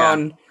 you've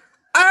gone...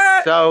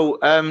 So,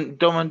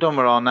 Dumb and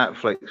Dumber on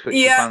Netflix, which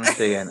you're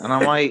fancying. And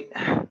I'm like...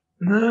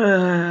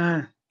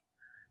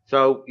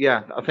 So,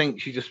 yeah, I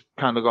think she just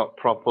kind of got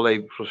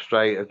properly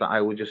frustrated that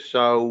I was just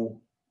so...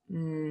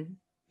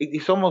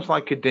 It's almost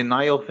like a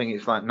denial thing.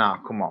 It's like, nah,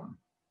 come on.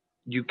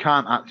 You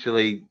can't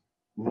actually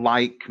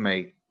like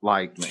me.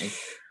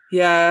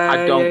 Yeah.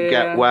 I don't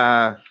get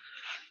where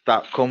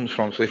that comes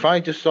from. So if I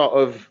just sort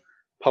of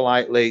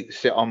politely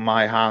sit on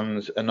my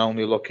hands and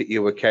only look at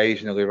you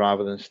occasionally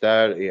rather than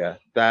stare at you,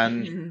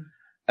 then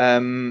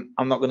I'm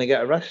not going to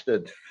get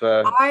arrested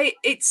for...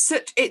 It's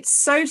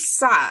so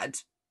sad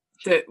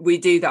that we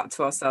do that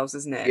to ourselves,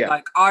 isn't it? Yeah.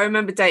 Like, I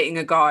remember dating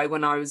a guy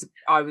when I was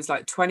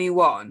like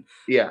 21.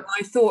 Yeah. And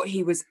I thought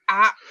he was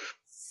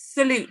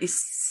absolutely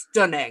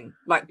stunning.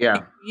 Like,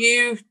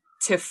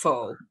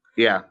 beautiful.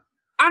 Yeah.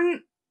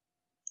 And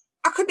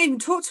I couldn't even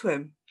talk to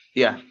him.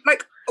 Yeah.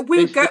 Like,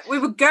 we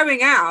were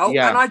going out,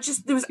 and I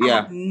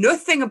had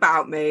nothing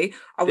about me.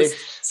 I was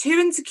too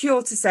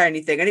insecure to say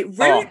anything, and it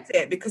ruined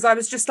it because I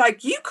was just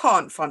like, you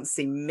can't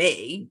fancy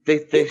me.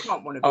 You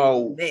can't want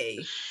to be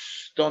me.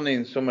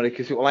 Stunning somebody,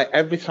 because like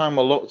every time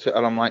I looked at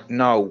her, I'm like,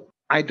 no,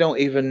 I don't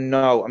even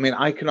know. I mean,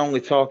 I can only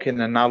talk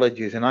in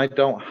analogies, and I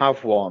don't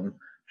have one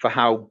for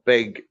how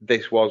big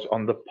this was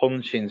on the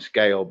punching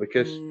scale,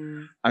 because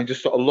I'm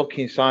just sort of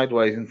looking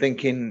sideways and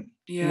thinking,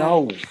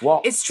 no,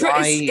 what? It's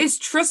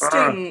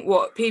trusting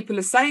what people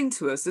are saying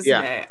to us,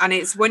 isn't it? And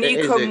it's when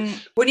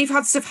when you've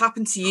had stuff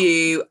happen to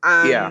you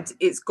and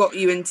it's got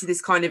you into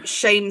this kind of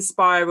shame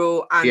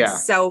spiral and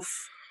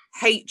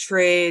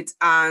self-hatred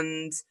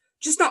and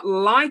just not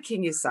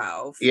liking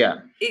yourself.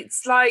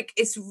 It's like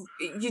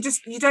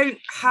you don't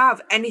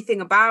have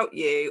anything about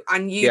you,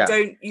 and you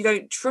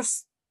don't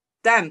trust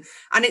them,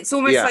 and it's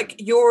almost like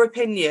your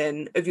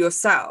opinion of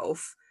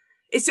yourself.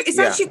 It's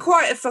actually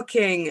quite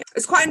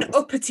an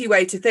uppity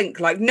way to think.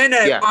 Like, no,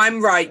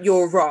 I'm right,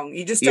 you're wrong.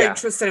 You just don't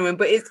trust anyone.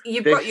 But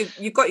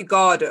you've got your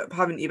guard up,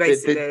 haven't you?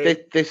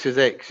 Basically, this is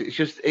it. It's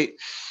just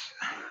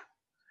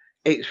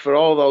it's for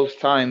all those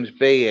times,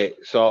 be it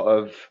sort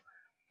of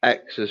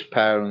exes,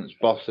 parents,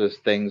 bosses,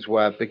 things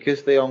where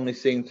because they only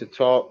seem to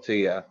talk to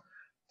you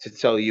to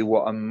tell you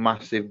what a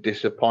massive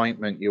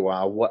disappointment you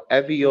are,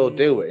 whatever you're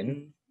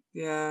doing.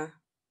 Yeah.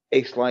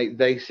 It's like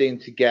they seem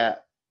to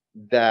get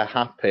their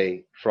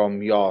happy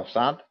from your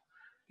sad.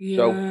 Yeah.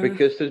 So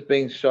because there's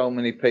been so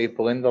many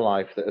people in the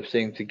life that have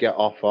seemed to get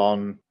off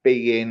on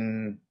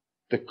being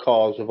the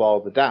cause of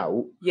all the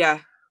doubt. Yeah.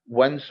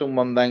 When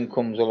someone then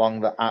comes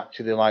along that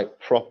actually like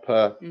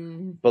proper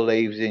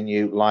believes in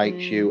you,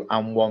 likes you,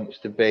 and wants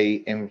to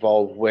be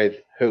involved with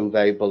who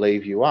they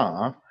believe you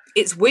are.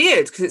 It's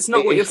weird because it's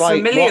not what you're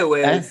familiar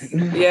with.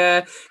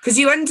 Yeah, because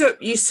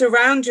you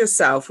surround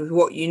yourself with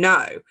what you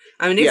know.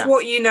 I mean, if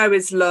what you know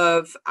is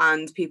love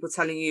and people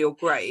telling you you're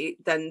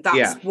great, then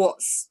that's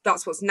what's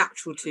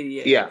natural to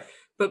you. Yeah.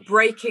 But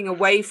breaking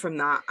away from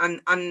that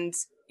and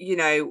you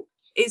know,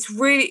 it's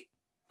really,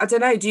 I don't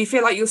know. Do you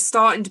feel like you're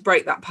starting to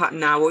break that pattern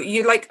now, or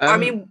you like? I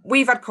mean,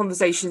 we've had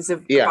conversations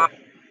about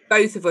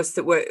both of us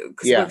that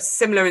we're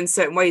similar in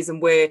certain ways,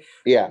 and we're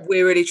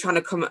really trying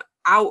to come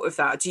out of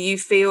that. Do you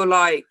feel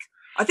like,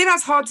 I think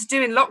that's hard to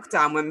do in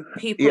lockdown when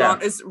people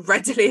aren't as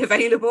readily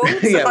available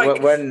to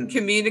when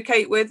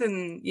communicate with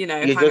and, you know,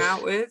 hang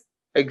out with?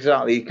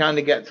 Exactly. You kind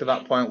of get to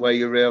that point where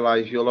you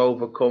realize you'll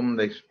overcome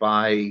this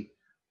by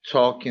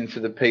talking to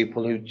the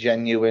people who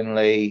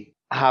genuinely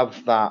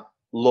have that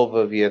love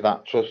of you,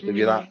 that trust of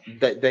you,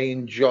 that they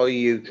enjoy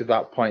you to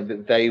that point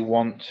that they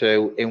want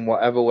to, in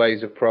whatever way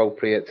is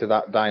appropriate to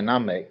that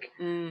dynamic,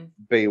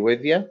 be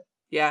with you.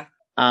 Yeah.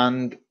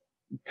 And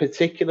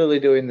particularly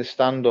doing the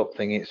stand-up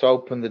thing, it's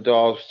opened the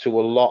doors to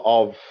a lot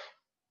of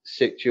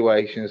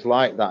situations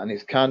like that, and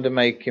it's kind of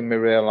making me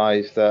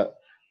realize that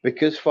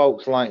because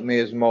folks like me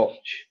as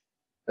much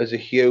as a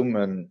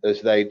human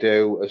as they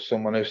do as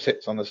someone who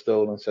sits on a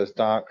stool and says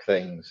dark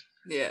things,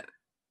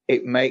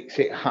 it makes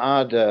it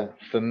harder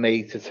for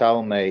me to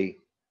tell me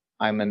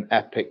I'm an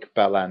epic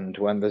bellend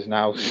when there's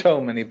now so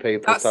many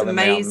people telling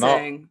me I'm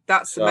not.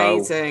 That's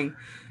amazing.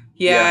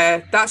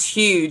 Yeah, that's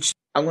huge.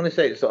 I'm going to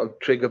say it's sort of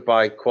triggered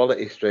by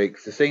quality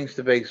streaks. There seems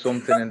to be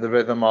something in the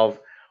rhythm of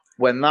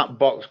when that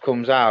box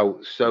comes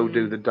out, so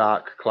do the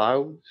dark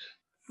clouds.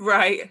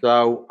 Right.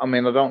 So, I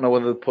mean, I don't know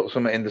whether to put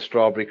something in the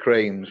strawberry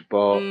creams,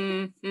 but,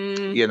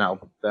 you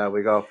know, there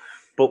we go.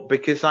 But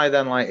because I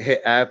then like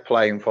hit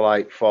airplane for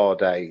like 4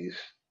 days,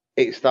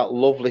 it's that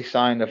lovely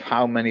sign of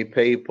how many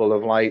people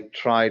have like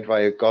tried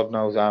via God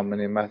knows how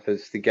many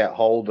methods to get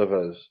hold of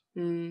us.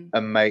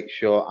 And make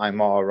sure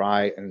I'm all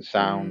right and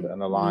sound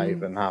and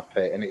alive and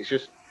happy. And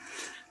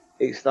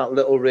it's that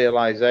little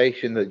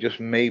realization that just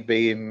me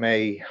being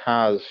me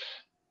has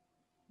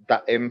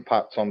that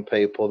impact on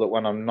people, that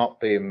when I'm not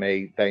being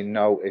me, they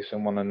notice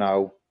and want to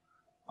know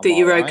that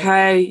you're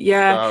okay.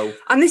 Yeah. So,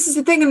 and this is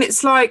the thing, and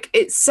it's like,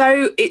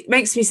 it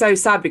makes me so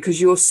sad because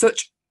you're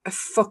such a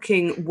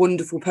fucking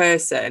wonderful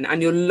person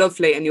and you're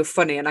lovely and you're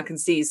funny, and I can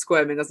see you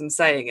squirming as I'm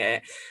saying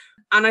it.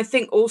 And I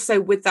think also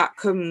with that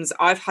comes,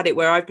 I've had it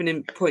where I've been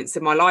in points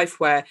in my life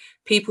where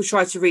people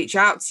try to reach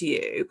out to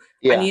you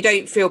and you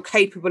don't feel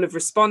capable of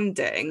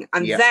responding.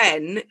 And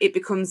then it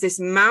becomes this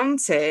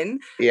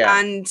mountain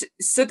and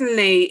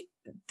suddenly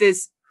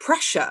there's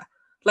pressure.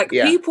 Like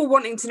people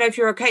wanting to know if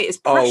you're okay is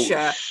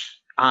pressure.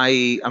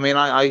 I mean,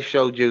 I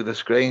showed you the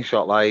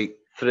screenshot, like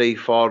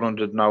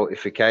 300-400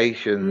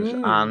 notifications,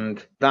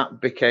 and that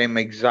became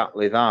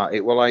exactly that.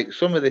 It was like,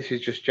 some of this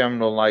is just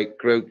general like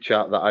group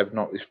chat that I've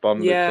not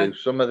responded to.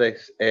 Some of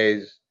this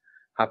is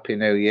Happy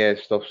New Year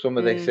stuff. Some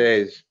of this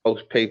is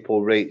most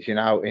people reaching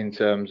out in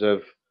terms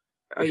of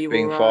it's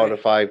been 4 to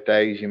 5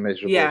 days, you're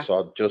miserable,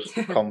 so just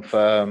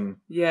confirm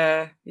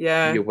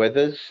you're with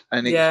us.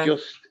 And it's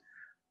just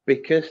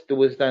because there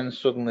was then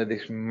suddenly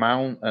this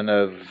mountain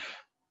of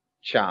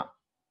chat,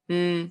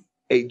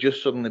 it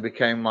just suddenly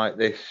became like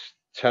this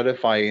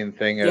terrifying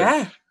thing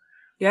of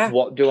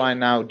what do I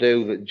now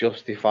do that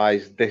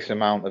justifies this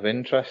amount of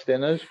interest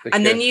in us? Because,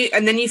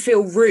 and then you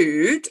feel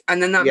rude,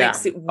 and then that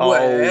makes it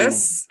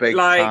worse. Big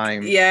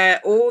time.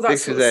 All that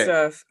sort of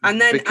stuff. And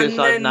then because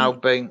I've now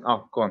been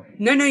go on.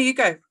 No, you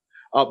go.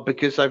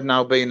 Because I've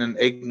now been an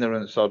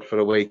ignorant sod for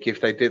a week. If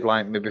they did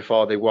like me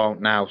before, they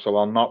won't now, so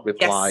I'll not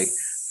reply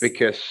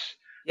because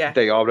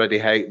they already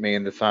hate me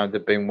in the time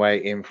they've been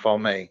waiting for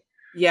me.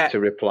 to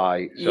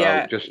reply.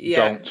 So just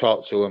don't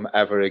talk to them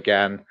ever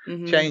again.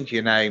 Change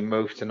your name,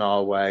 move to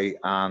Norway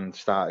and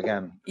start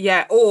again.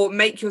 Yeah, or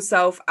make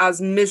yourself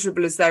as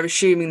miserable as they're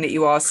assuming that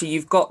you are, so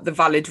you've got the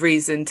valid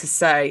reason to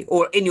say,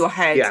 or in your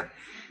head,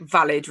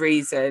 valid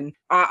reason.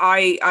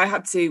 I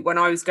had to, when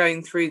I was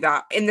going through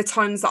that, in the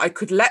times that I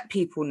could let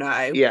people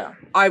know,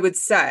 I would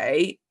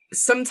say,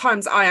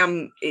 sometimes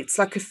it's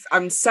like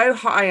I'm so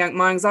high,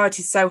 my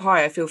anxiety is so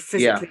high, I feel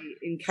physically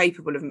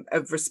incapable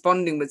of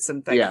responding with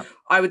something.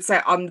 I would say,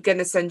 I'm going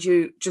to send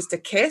you just a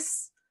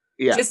kiss,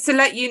 just to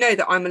let you know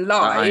that I'm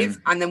alive.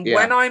 And then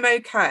when I'm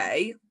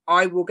okay,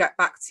 I will get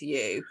back to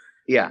you.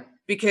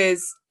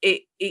 Because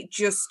it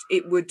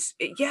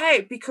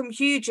become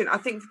huge. And I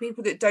think for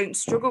people that don't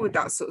struggle with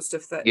that sort of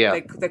stuff, that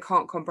they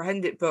can't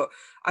comprehend it. But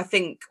I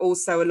think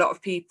also a lot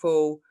of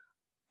people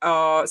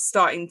are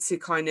starting to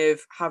kind of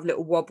have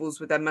little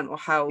wobbles with their mental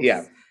health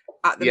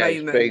at the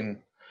moment. It's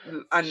been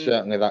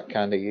certainly that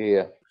kind of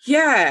year.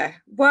 Yeah.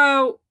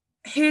 Well,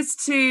 here's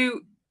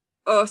to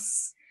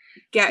us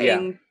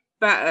getting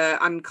better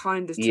and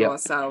kinder to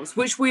ourselves,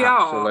 which we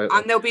are.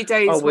 And there'll be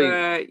days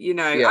where,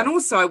 and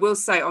also I will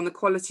say on the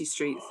Quality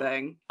Street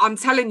thing, I'm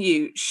telling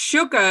you,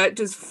 sugar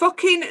does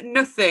fucking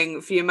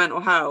nothing for your mental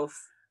health.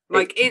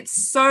 Like,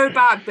 it's so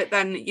bad. But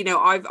then,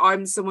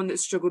 I'm someone that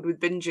struggled with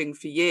binging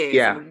for years.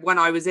 And when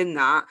I was in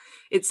that,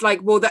 it's like,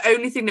 well, the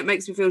only thing that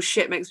makes me feel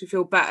shit makes me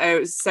feel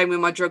better. It's the same with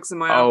my drugs and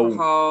my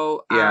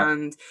alcohol.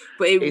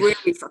 But it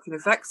really fucking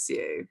affects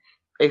you.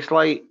 It's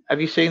like,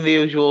 have you seen The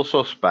Usual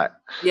Suspects?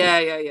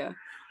 Yeah.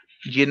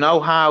 You know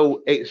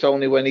how it's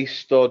only when he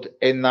stood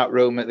in that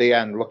room at the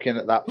end looking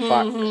at that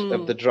fax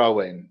of the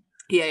drawing?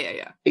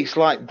 Yeah. It's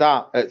like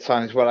that at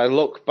times where I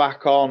look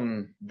back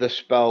on the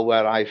spell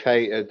where I've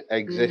hated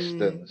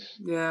existence.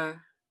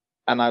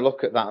 And I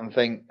look at that and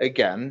think,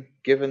 again,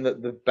 given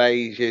that the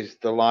beige is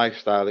the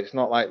lifestyle, it's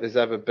not like there's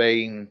ever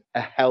been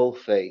a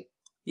healthy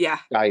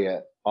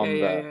diet on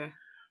there.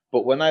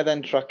 But when I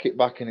then track it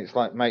back and it's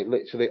like, mate,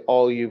 literally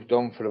all you've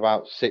done for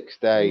about 6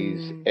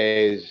 days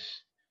is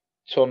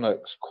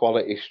Tunnock's,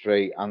 Quality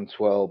Street and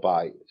Twirl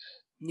Bites.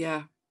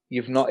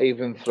 You've not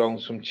even thrown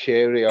some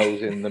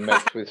Cheerios in the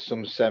mix with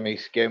some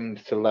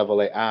semi-skimmed to level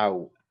it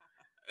out.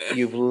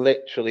 You've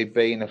literally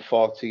been a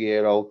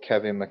 40-year-old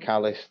Kevin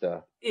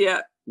McAllister.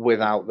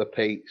 Without the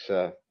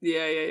pizza.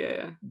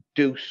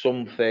 Do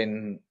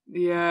something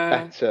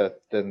better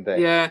than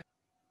this.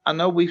 I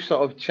know we've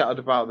sort of chatted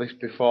about this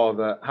before,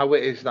 that how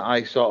it is that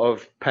I sort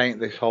of paint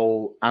this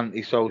whole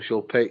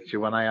antisocial picture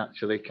when I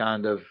actually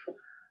kind of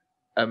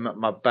am at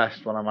my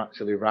best when I'm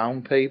actually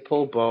around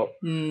people, but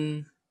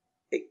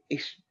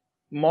it's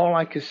more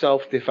like a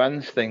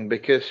self-defense thing,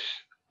 because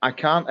I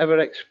can't ever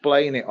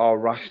explain it or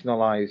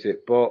rationalize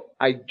it, but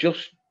I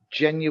just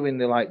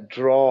genuinely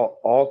draw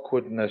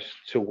awkwardness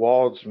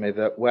towards me,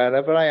 that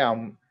wherever I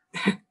am,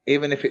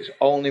 even if it's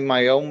only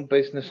my own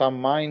business I'm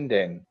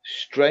minding,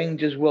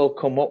 strangers will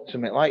come up to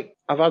me. Like,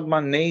 I've had my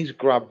knees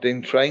grabbed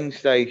in train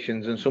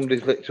stations and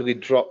somebody's literally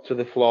dropped to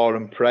the floor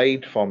and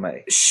prayed for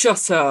me.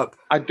 Shut up.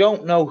 I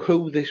don't know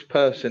who this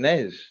person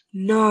is.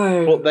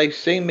 No. But they've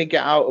seen me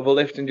get out of a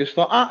lift and just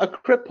thought, a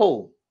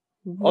cripple.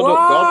 What? Hold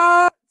up,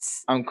 God.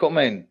 I'm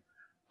coming.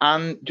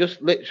 And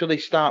just literally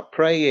start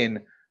praying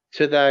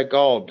to their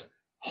God,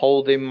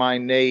 holding my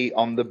knee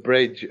on the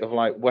bridge of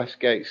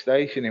Westgate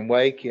Station in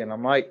Wakey. And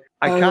I'm like,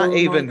 I can't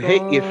even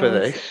hit you for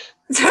this.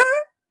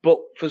 But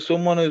for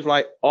someone who's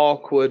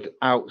awkward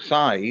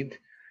outside,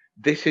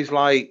 this is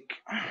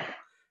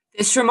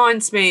This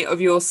reminds me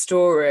of your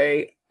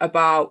story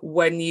about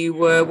when you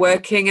were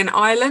working in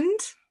Ireland.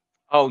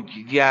 Oh,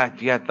 yeah,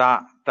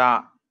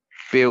 that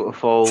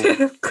beautiful.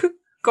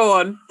 Go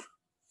on.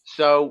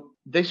 So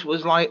this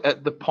was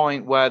at the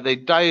point where they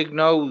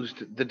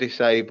diagnosed the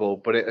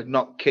disabled, but it had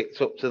not kicked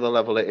up to the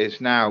level it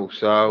is now.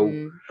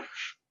 So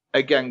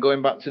again,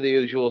 going back to The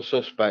Usual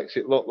Suspects,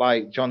 it looked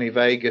like Johnny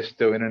Vegas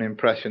doing an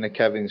impression of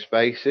Kevin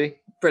Spacey.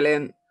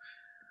 Brilliant.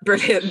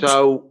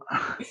 So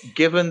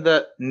given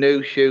that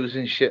new shoes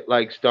and shit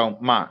legs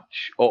don't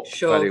match up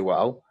very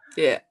well,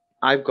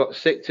 I've got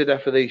sick to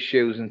death of these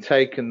shoes and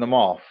taken them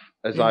off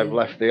as I've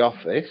left the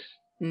office.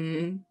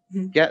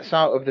 Gets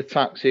out of the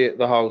taxi at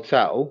the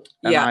hotel,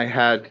 and I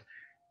head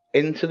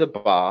into the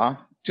bar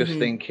just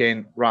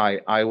thinking,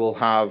 right, I will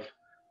have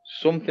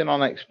something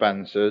on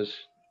expenses,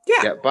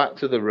 get back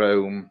to the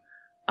room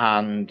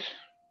and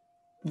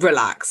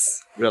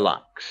relax.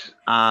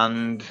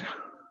 And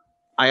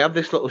I have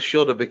this little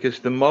shudder because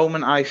the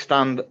moment I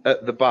stand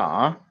at the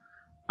bar,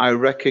 I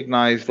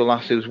recognise the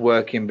lass who's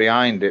working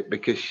behind it,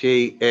 because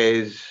she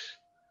is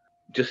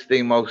just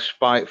the most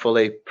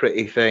spitefully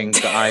pretty thing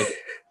that I've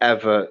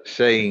ever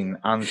seen.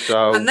 And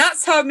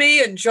that's how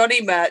me and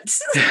Johnny met.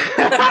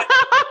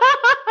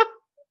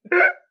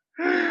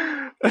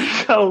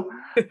 So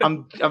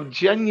I'm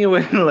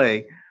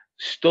genuinely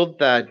stood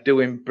there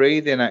doing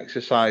breathing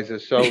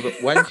exercises so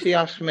that when she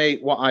asks me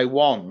what I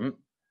want,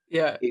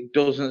 it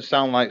doesn't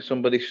sound like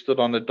somebody stood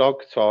on a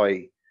dog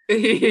toy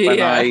when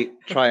I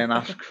try and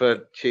ask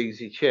for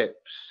cheesy chips.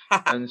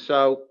 And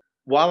so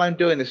while I'm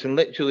doing this, I'm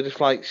literally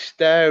just like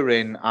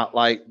staring at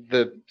like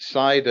the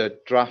cider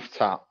draft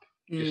tap,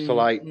 just to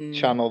like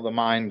channel the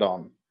mind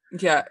on.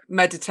 Yeah,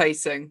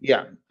 meditating.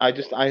 Yeah,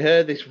 I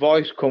heard this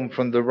voice come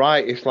from the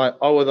right. It's like,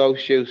 oh, are those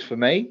shoes for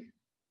me?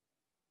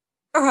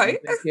 All right.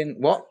 I'm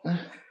thinking, what?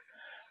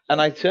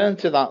 And I turn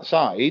to that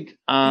side,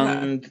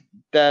 and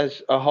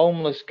there's a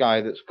homeless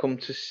guy that's come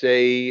to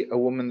see a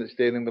woman that's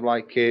dealing with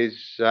like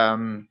his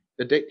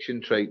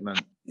addiction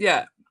treatment.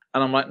 Yeah.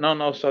 And I'm like,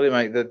 no, sorry,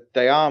 mate.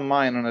 They are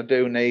mine, and I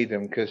do need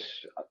them because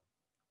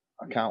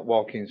I can't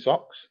walk in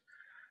socks.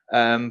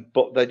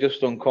 But they're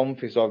just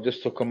uncomfy, so I've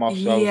just took them off.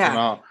 So you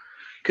know,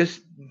 because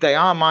they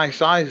are my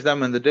size,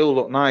 them, and they do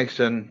look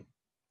nice, and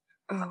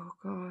oh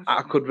god,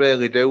 I could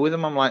really do with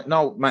them. I'm like,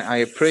 no, mate, I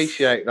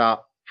appreciate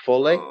that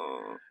fully.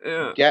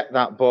 Get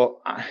that, but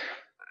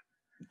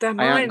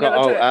I ain't got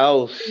out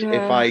else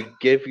if I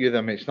give you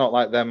them. It's not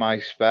like they're my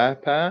spare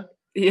pair.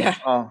 Yeah.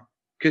 Oh,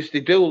 because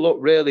they do look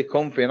really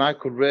comfy, and I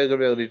could really,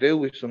 really do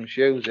with some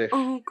shoes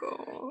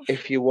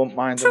if you wouldn't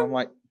mind. And I'm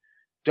like,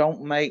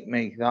 don't make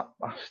me that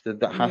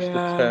bastard that has to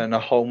turn a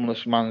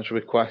homeless man's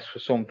request for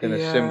something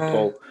as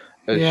simple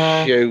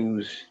as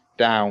shoes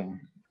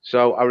down.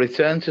 So I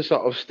returned to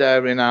sort of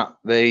staring at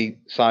the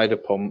cider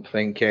pump,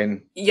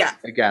 thinking,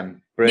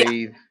 again,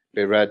 breathe,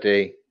 be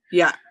ready.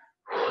 Yeah.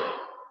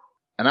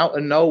 And out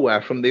of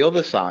nowhere, from the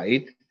other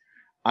side,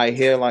 I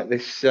hear like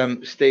this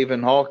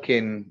Stephen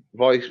Hawking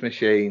voice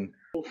machine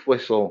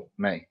whistle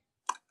me.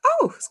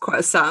 Oh, it's quite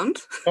a sound.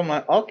 I'm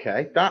like,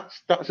 okay,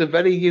 that's a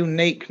very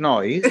unique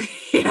noise.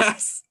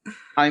 Yes.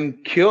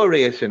 I'm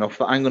curious enough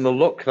that I'm going to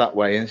look that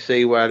way and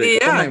see where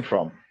it's coming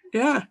from.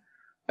 Yeah.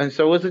 And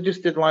so as I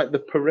just did like the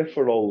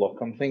peripheral look,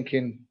 I'm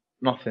thinking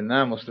nothing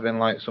there. Must have been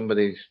like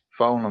somebody's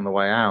phone on the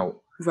way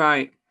out.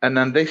 Right. And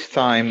then this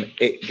time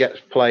it gets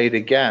played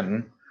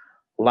again,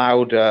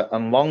 louder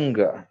and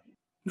longer.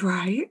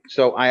 Right.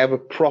 So I have a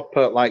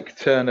proper like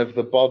turn of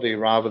the body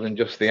rather than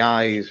just the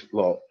eyes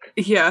look.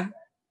 Yeah.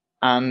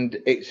 And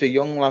it's a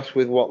young lass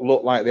with what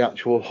looked like the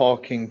actual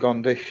Hawking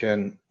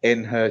condition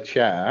in her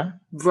chair.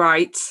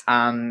 Right.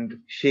 And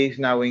she's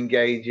now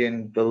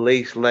engaging the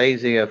least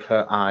lazy of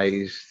her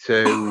eyes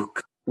to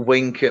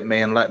wink at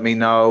me and let me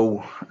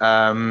know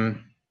that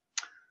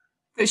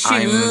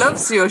she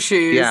loves your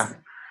shoes. Yeah.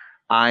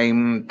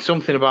 I'm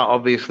something about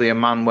obviously a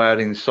man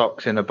wearing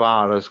socks in a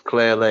bar has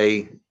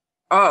clearly...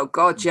 Oh,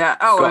 God, yeah.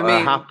 Oh, I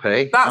mean,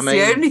 happy. That's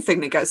the only thing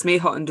that gets me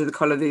hot under the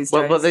collar these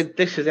days. Well, but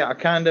this is it.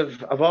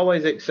 I've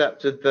always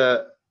accepted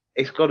that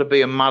it's got to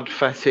be a mad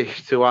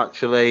fetish to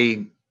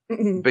actually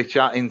be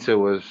chatting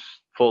to us,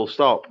 full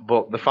stop.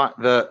 But the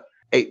fact that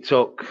it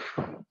took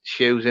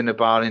shoes in a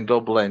bar in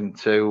Dublin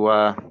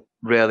to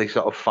really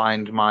sort of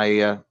find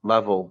my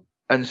level.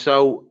 And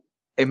so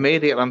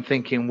immediately I'm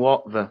thinking,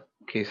 what the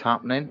fuck is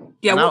happening?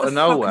 Yeah, and what the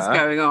fuck is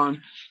going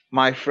on?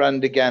 My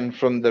friend again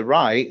from the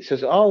right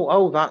says,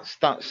 "Oh, that's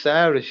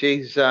Sarah.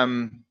 She's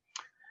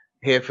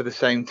here for the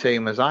same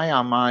team as I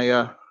am.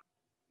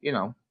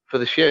 For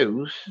the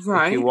shoes.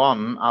 Right. If you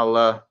want,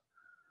 I'll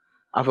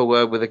have a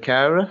word with the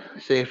carer,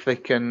 see if they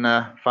can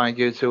find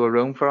you to a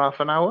room for half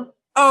an hour."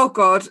 Oh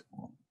God,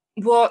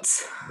 what?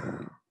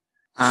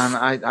 And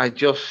I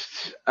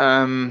just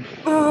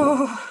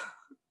what?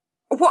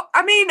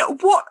 I mean,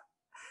 what?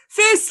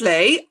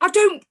 Firstly,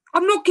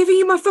 I'm not giving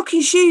you my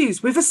fucking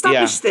shoes. We've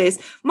established this.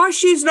 My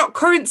shoes are not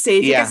currency.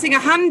 If you're getting a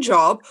hand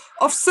job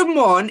off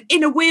someone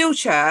in a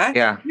wheelchair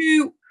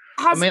who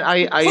has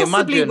I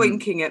possibly imagine,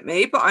 winking at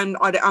me, but I'm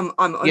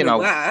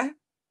unaware.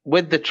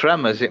 With the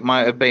tremors, it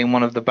might have been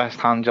one of the best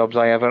hand jobs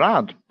I ever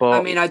had. But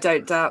I mean, I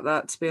don't doubt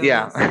that, to be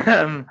honest.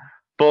 Yeah,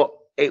 but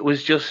it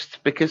was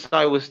just because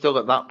I was still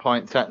at that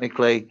point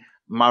technically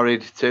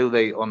married to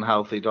the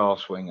unhealthy door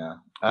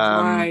swinger.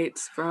 Right.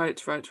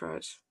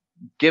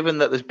 Given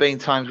that there's been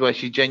times where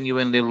she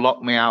genuinely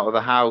locked me out of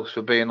the house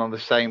for being on the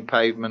same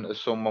pavement as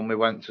someone we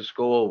went to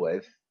school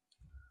with.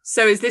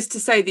 So is this to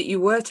say that you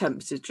were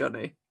tempted,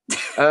 Johnny?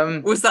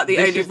 Was that the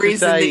only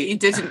reason that you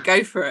didn't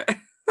go for it?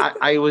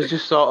 I was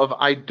just sort of,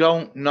 I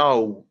don't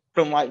know,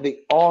 from like the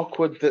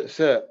awkward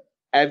that's at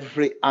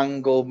every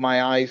angle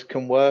my eyes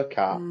can work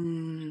at.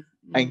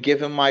 And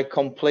given my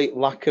complete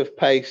lack of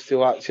pace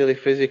to actually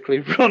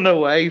physically run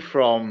away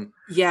from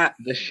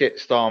the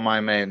shitstorm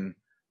I'm in.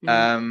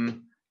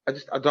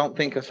 I don't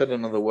think I said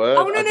another word.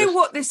 I want to know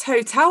what this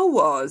hotel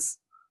was.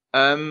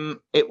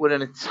 It was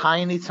in a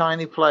tiny,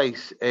 tiny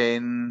place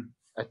in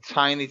a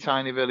tiny,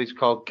 tiny village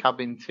called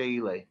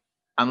Cabinteely.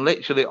 And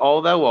literally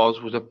all there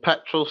was a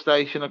petrol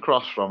station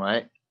across from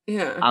it.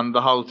 Yeah. And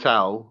the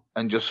hotel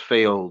and just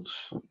fields.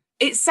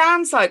 It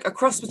sounds like a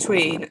cross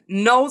between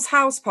Noel's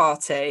house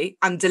party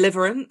and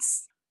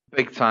Deliverance.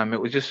 Big time.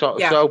 It was just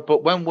sort of so.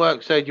 But when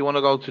work said you want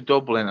to go to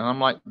Dublin, and I'm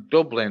like,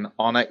 Dublin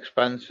on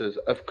expenses?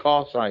 Of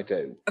course I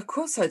do. Of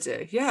course I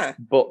do, yeah.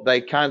 But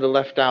they kind of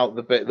left out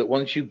the bit that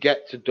once you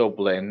get to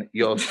Dublin,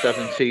 you're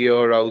 70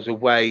 euros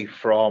away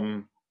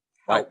from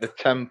like the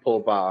Temple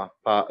Bar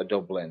part of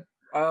Dublin.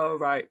 Oh,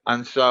 right.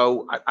 And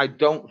so I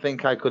don't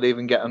think I could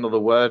even get another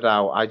word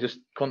out. I just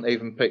couldn't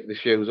even pick the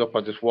shoes up.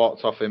 I just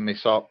walked off in my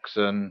socks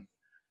and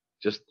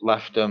just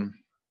left them.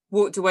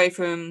 Walked away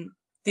from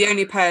the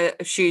only pair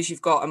of shoes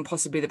you've got and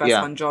possibly the best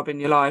hand job in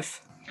your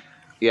life.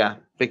 Yeah,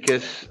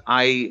 because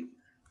I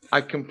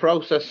can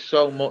process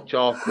so much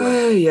awkward.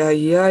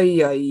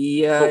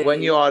 But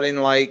when you are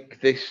in like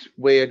this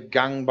weird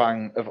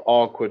gangbang of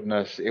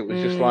awkwardness, it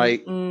was just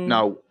like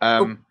no.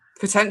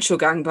 Potential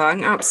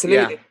gangbang,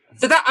 absolutely. Yeah.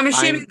 So that I'm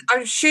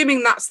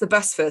assuming that's the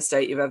best first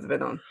date you've ever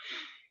been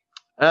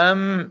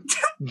on.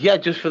 Yeah,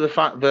 just for the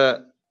fact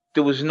that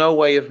there was no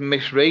way of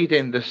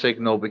misreading the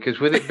signal, because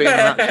with it being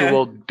an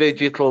actual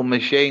digital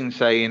machine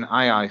saying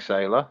 "aye,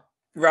 sailor."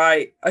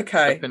 Right.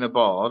 Okay. Stepping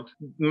aboard.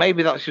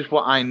 Maybe that's just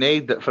what I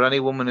need. That for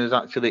any woman who's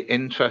actually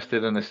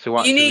interested in us to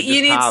actually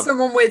you need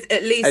someone with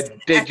at least a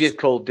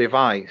digital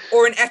device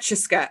or an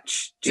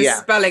Etch-a-Sketch, just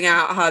spelling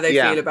out how they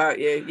feel about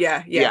you.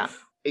 Yeah.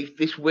 It's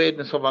this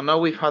weirdness of, I know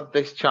we've had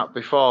this chat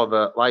before,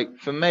 that like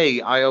for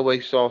me, I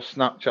always saw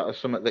Snapchat as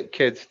something that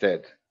kids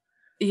did.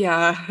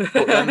 Yeah.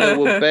 But then there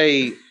would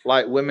be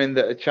like women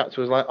that would chat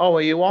to us like, "Oh,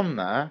 are you on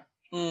there?"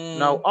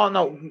 No. "Oh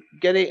no,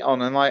 get it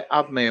on and like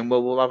add me and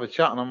we'll have a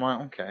chat." And I'm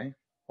like, okay,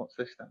 what's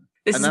this then?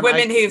 This is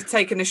women who've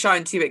taken a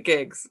shine to you at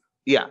gigs.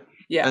 Yeah.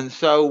 And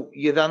so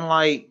you then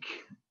like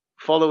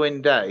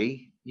following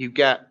day you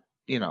get,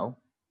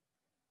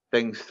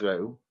 things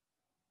through.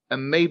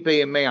 And me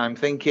being me, I'm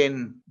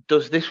thinking,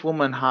 does this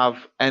woman have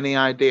any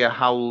idea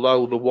how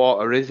low the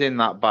water is in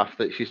that bath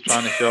that she's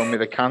trying to show me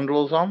the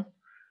candles on?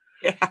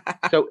 Yeah.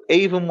 So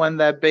even when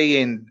they're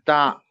being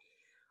that,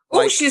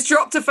 she's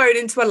dropped her phone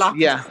into a lap.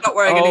 Yeah. She's not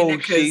wearing any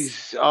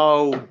knickers.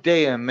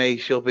 Dear me,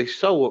 she'll be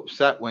so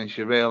upset when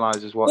she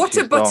realizes what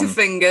she's done. What a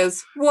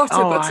butterfingers!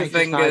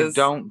 I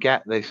don't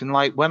get this. And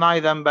like when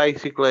I then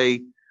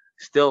basically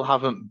still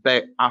haven't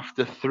bit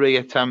after 3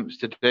 attempts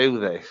to do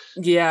this.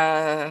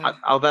 Yeah.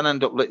 I'll then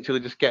end up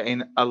literally just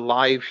getting a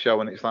live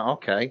show, and it's like,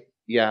 okay,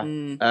 yeah.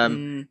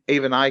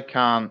 Even I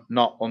can't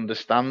not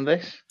understand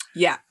this.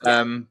 Yeah.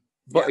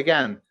 But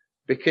again,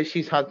 because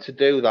she's had to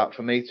do that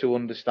for me to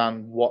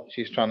understand what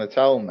she's trying to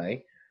tell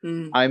me,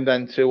 I'm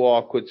then too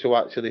awkward to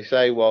actually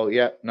say, well,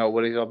 yeah, no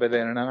worries, I'll be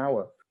there in an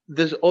hour.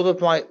 There's other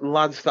like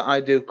lads that I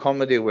do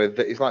comedy with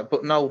that is like,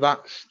 but no,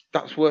 that's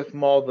worth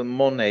more than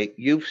money.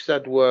 You've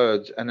said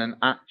words, and an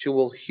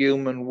actual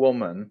human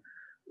woman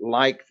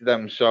liked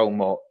them so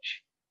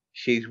much,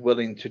 she's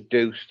willing to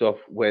do stuff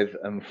with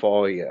and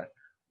for you.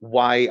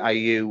 Why are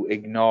you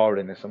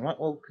ignoring this? I'm like,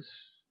 well, because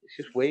it's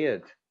just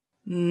weird.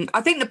 I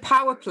think the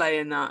power play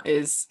in that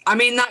is, I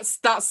mean, that's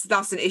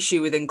an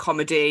issue within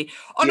comedy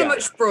on a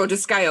much broader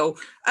scale.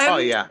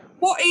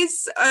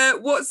 What's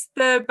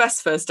the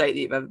best first date that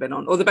you've ever been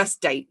on, or the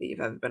best date that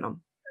you've ever been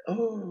on?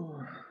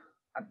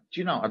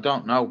 I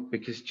don't know,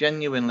 because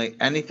genuinely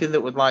anything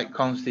that would like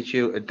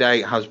constitute a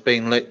date has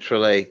been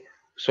literally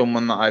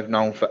someone that I've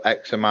known for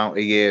X amount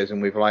of years,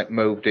 and we've like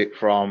moved it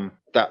from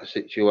that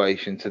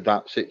situation to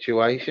that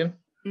situation.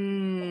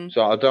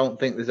 So I don't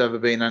think there's ever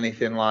been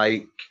anything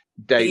like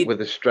date with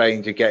a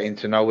stranger, getting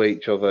to know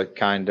each other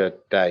kind of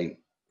date.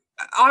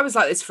 I was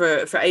like this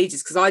for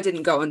ages, because I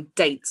didn't go on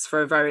dates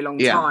for a very long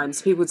time.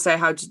 So people would say,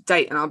 "How'd you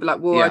date?" And I'd be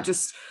like, "Well, I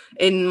just,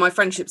 in my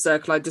friendship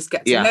circle, I just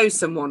get to know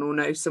someone or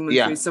know someone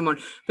through someone."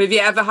 But have you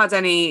ever had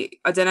any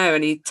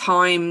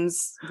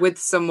times with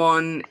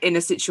someone in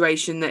a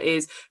situation that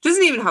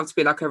doesn't even have to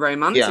be like a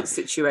romantic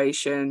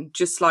situation,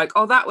 just like,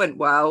 oh, that went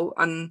well.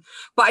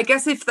 But I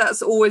guess if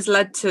that's always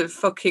led to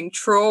fucking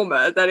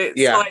trauma, then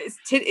it's like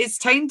it's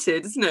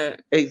tainted,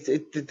 isn't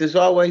it? There's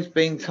always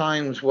been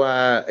times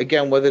where,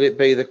 again, whether it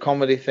be the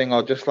comedy thing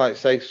or just like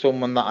say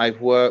someone that I've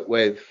worked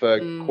with for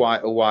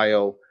quite a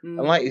while, and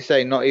like you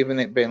say, not even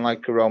it being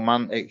like a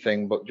romantic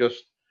thing, but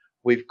just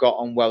we've got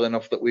on well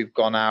enough that we've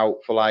gone out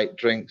for like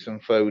drinks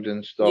and food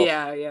and stuff,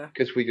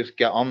 because we just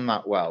get on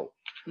that well.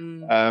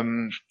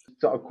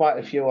 Sort of quite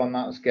a few on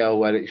that scale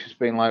where it's just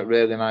been like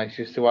really nice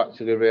just to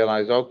actually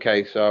realize,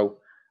 okay, so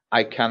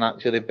I can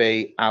actually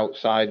be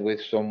outside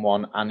with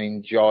someone and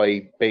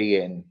enjoy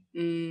being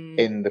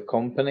in the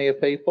company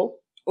of people.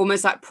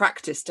 Almost like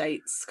practice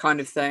dates kind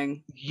of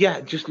thing.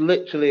 Yeah, just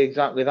literally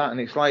exactly that.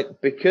 And it's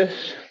like,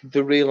 because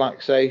the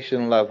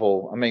relaxation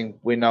level, I mean,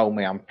 we know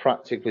me, I'm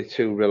practically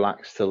too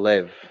relaxed to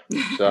live.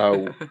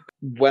 So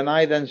when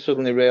I then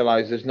suddenly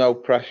realize there's no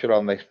pressure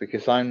on this,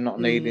 because I'm not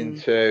needing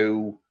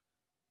to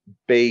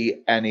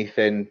be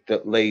anything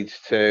that leads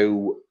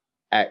to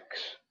X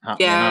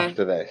happening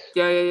after this.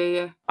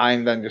 Yeah.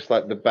 I'm then just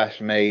like the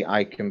best me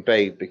I can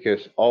be,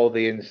 because all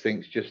the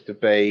instincts just to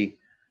be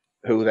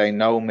who they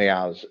know me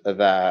as are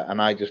there,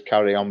 and I just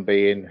carry on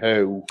being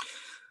who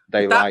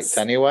they liked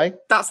anyway.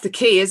 That's the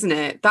key, isn't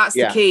it? That's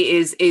the key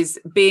is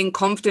being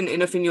confident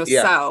enough in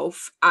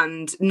yourself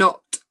and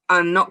not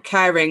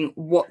caring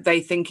what they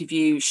think of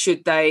you.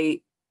 Should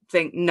they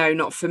think, no,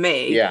 not for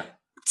me? Yeah.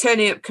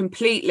 Turning up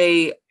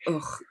completely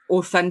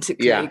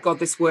authentically. God,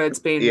 this word's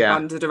being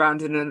bandied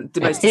around in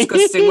the most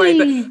disgusting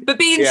way. But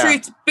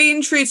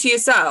being true to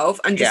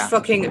yourself and just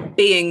fucking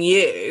being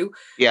you.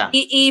 Yeah.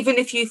 Even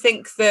if you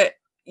think that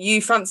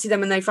you fancy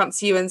them and they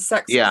fancy you, and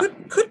sex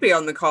could be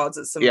on the cards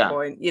at some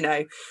point, you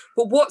know.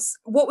 But what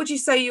would you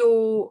say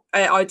your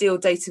ideal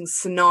dating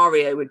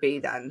scenario would be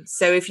then?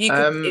 So if you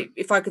could,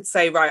 if I could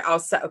say, right, I'll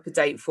set up a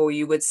date for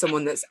you with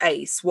someone that's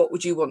ace, what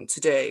would you want to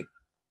do?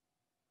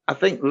 I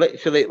think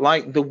literally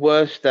like the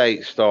worst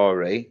date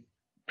story,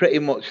 pretty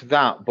much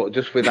that, but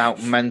just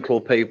without mental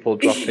people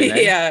dropping in.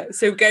 Yeah,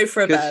 so go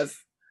for a bev.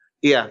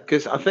 Yeah,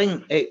 because I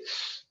think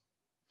it's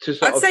to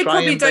sort I'd say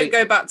probably don't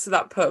go back to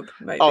that pub,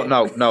 maybe. Oh,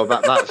 no,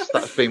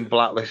 that's been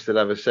blacklisted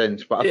ever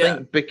since. But I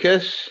think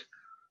because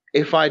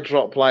if I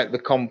drop like the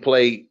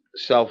complete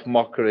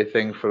self-mockery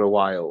thing for a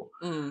while,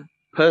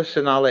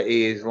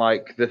 personality is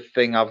like the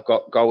thing I've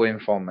got going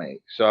for me.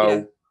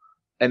 So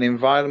an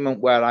environment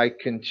where I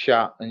can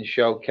chat and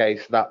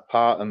showcase that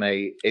part of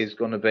me is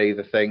going to be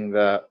the thing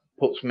that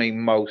puts me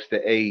most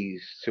at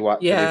ease to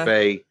actually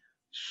be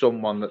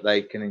someone that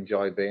they can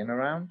enjoy being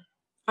around.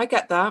 I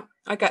get that.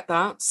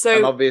 So,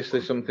 and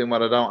obviously something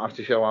where I don't have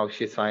to show how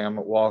shit I am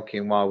at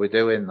walking while we're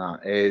doing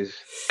that is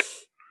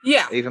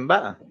even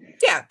better.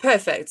 Yeah,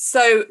 perfect.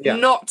 So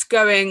not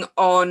going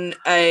on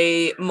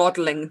a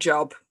modelling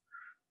job.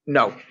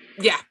 No.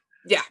 Yeah.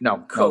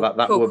 No,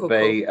 that would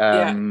be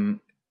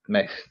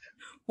missed.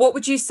 What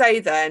would you say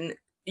then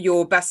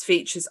your best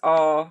features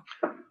are?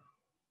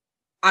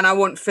 And I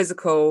want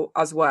physical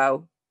as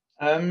well.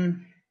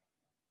 I'm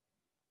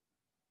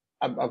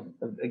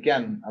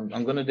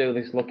going to do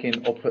this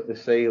looking up at the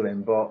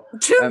ceiling, but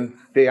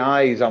the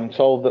eyes, I'm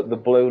told that the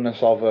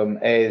blueness of them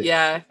is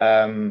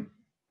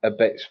a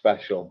bit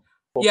special.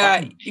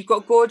 But you've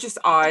got gorgeous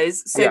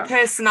eyes. So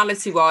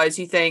personality-wise,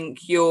 you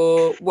think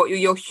your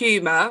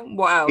humour,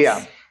 what else?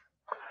 Yeah.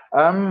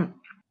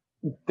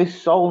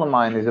 This soul of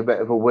mine is a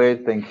bit of a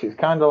weird thing. It's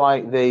kind of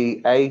like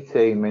the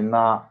A-Team in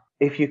that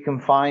if you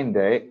can find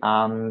it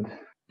and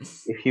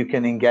if you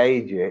can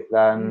engage it,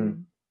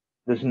 then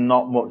there's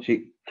not much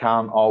it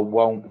can or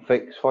won't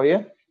fix for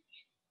you.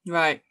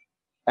 Right.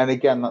 And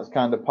again, that's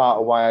kind of part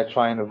of why I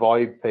try and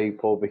avoid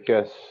people,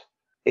 because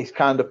it's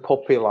kind of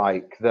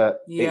puppy-like that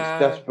it's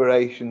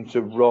desperation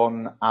to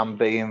run and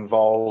be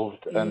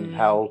involved and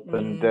help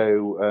and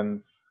do.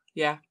 And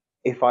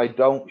if I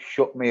don't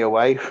shut me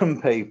away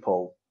from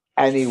people,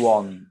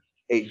 anyone,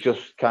 it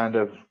just kind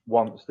of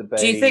wants to be.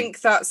 Do you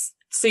think that's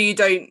so you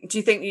don't, do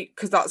you think,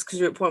 because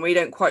you're at a point where you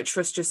don't quite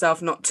trust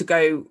yourself not to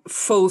go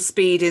full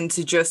speed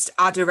into just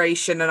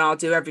adoration and I'll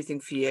do everything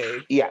for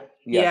you?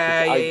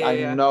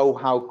 I know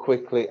how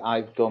quickly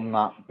I've done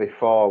that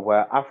before,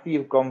 where after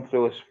you've gone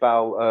through a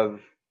spell of,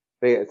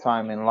 be it a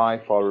time in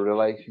life or a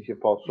relationship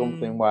or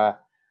something where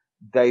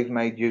they've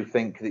made you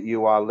think that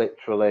you are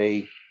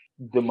literally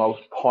the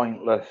most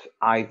pointless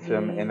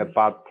item in a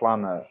bad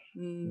planet,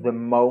 the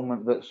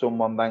moment that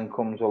someone then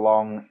comes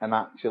along and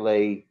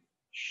actually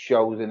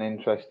shows an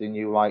interest in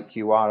you, like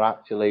you are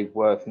actually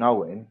worth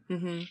knowing,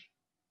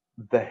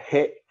 the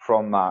hit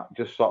from that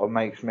just sort of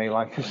makes me,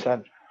 like I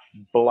said,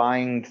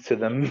 blind to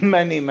the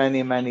many,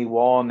 many, many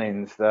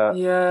warnings that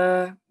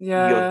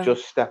you're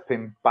just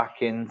stepping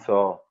back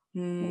into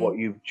what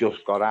you've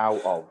just got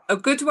out of. A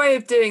good way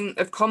of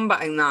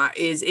combating that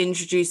is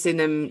introducing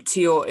them to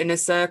your inner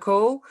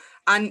circle,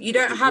 and you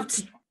don't have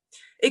to.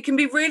 It can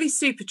be really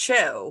super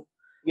chill.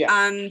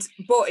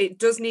 But it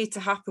does need to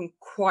happen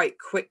quite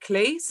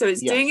quickly. So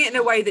it's doing it in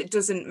a way that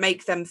doesn't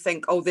make them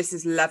think, oh, this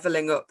is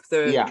leveling up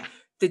the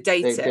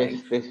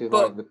dating. This is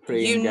but like the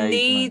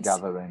pre-engagement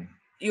gathering.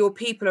 Your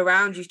people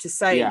around you to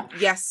say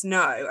yes,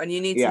 no, and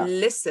you need to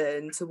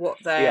listen to what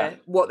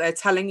they're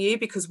telling you,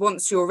 because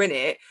once you're in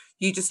it,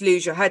 you just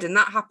lose your head, and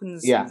that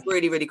happens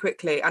really, really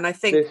quickly. And I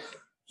think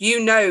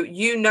you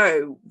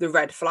know the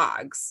red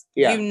flags,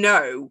 you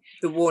know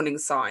the warning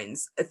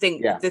signs. I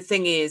think the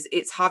thing is,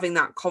 it's having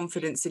that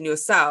confidence in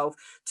yourself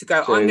to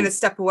go, I'm going to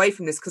step away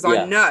from this because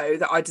I know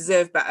that I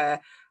deserve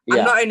better.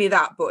 And not only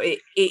that, but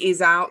it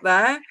is out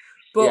there.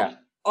 But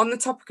on the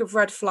topic of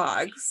red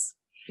flags,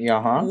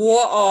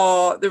 what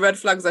are the red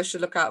flags I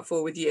should look out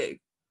for with you?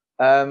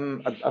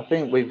 I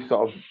think we've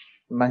sort of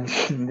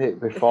mentioned it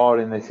before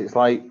in this. It's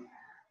like,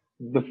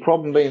 the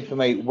problem being for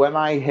me, when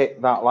I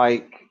hit that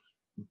like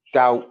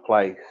doubt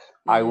place,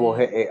 I will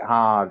hit it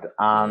hard,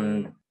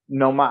 and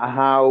no matter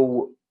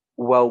how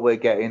well we're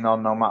getting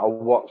on, no matter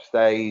what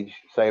stage,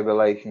 say, a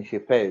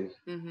relationship is,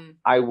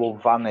 I will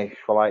vanish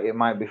for like, it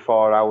might be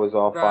 4 hours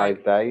or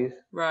 5 days.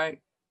 Right.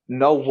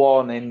 No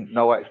warning,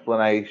 no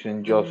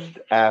explanation, just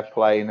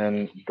airplane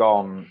and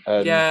gone.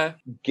 And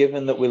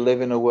given that we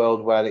live in a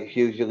world where it's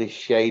usually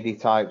shady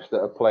types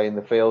that are playing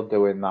the field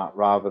doing that,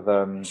 rather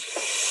than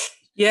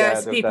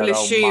people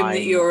assume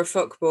that you're a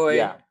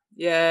fuckboy.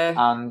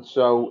 And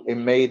so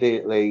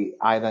immediately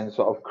I then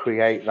sort of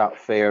create that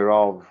fear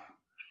of,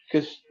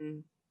 because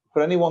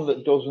for anyone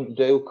that doesn't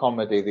do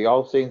comedy, they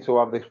all seem to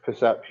have this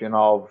perception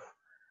of,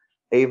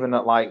 even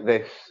at like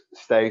this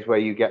stage where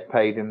you get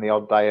paid in the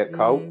odd Diet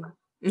Coke,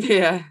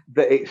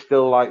 that it's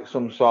still like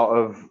some sort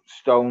of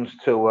Stones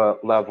tour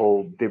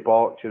level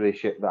debauchery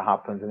shit that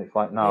happens. And it's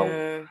like,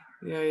 no,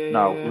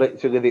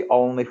 literally the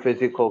only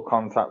physical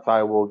contact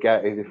I will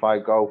get is if I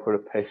go for a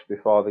piss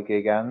before the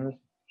gig ends.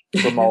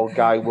 some old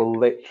guy will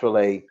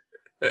literally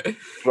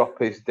drop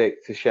his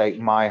dick to shake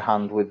my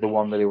hand with the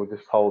one that he was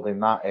just holding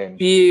that in.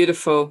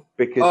 Beautiful.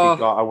 Because he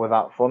thought I was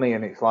that funny,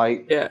 and it's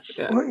like... Yeah.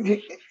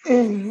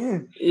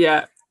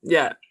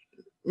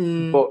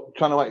 But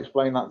trying to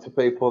explain that to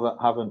people that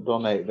haven't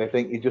done it, they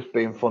think you're just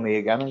being funny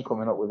again and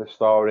coming up with a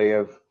story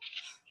of...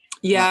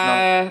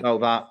 No,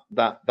 that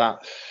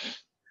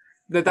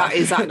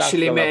is actually that's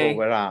the me. level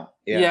we're at.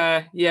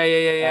 Yeah.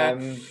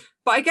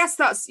 But I guess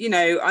that's,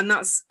 and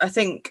that's, I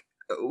think,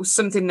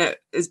 something that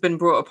has been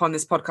brought up on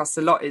this podcast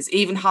a lot is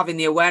even having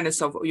the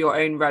awareness of your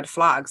own red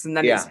flags, and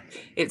then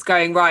it's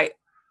going, right,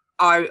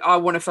 I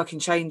want to fucking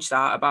change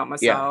that about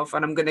myself,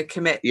 and I'm going to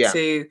commit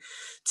to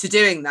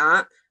doing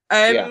that.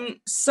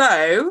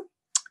 So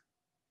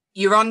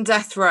you're on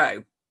death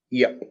row.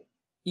 Yep.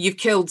 You've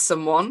killed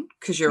someone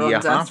because you're on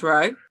death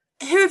row.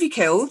 Who have you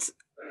killed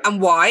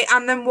and why?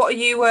 And then what are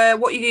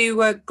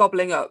you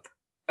gobbling up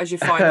as your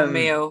final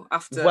meal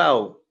after?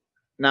 Well,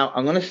 now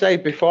I'm going to say,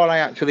 before I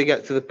actually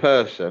get to the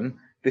person,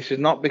 this is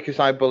not because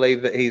I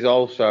believe that he's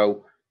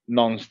also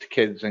nonced to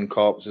kids and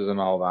corpses and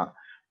all that,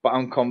 but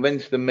I'm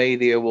convinced the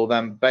media will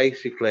then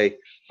basically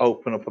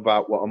open up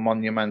about what a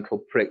monumental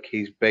prick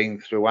he's been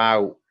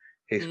throughout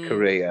his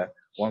career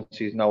once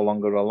he's no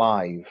longer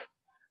alive.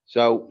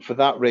 So for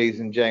that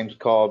reason, James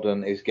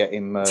Corden is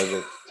getting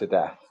murdered to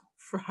death.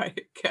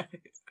 Right, okay.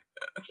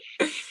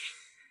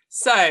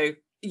 So,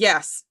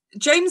 yes,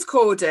 James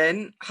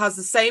Corden has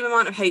the same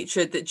amount of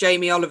hatred that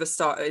Jamie Oliver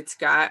started to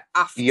get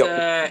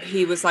after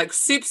he was like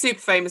super, super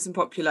famous and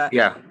popular.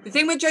 Yeah. The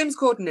thing with James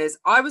Corden is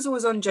I was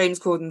always on James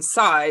Corden's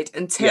side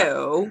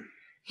until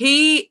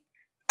I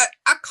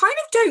kind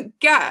of don't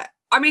get.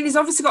 I mean, he's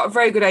obviously got a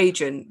very good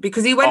agent,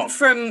 because he went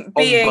from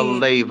being...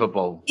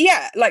 Unbelievable.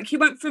 Yeah, like he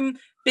went from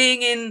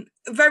being in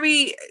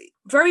very,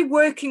 very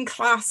working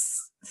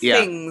class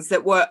things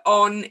that were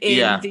on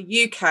in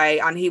the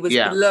UK, and he was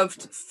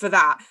beloved for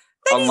that.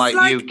 Then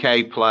unlike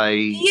UK Play.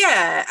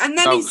 Yeah, and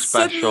then he's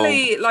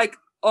suddenly like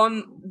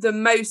on the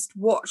most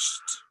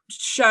watched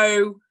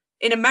show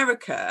in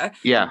America.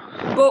 Yeah.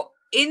 But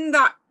in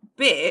that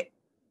bit,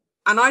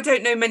 and I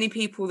don't know many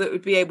people that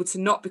would be able to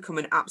not become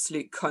an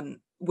absolute cunt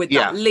with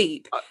that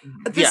leap.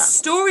 The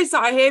stories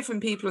that I hear from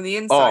people on the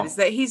inside is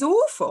that he's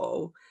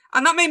awful.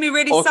 And that made me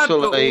really sad,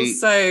 but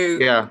also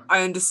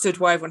I understood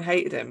why everyone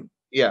hated him.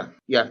 Yeah,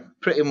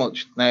 pretty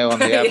much nail on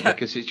the head,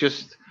 because it's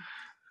just,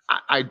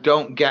 I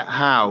don't get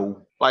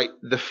how, like,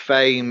 the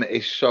fame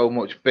is so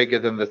much bigger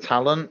than the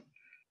talent.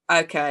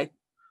 Okay.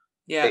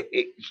 Yeah.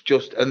 It's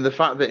just, and the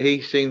fact that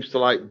he seems to,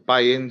 like, buy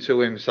into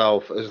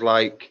himself as,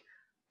 like,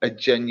 a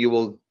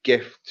genuine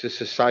gift to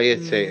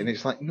society. And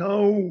it's like,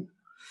 no.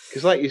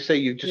 Because like you say,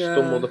 you've just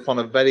stumbled upon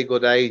a very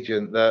good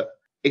agent that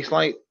it's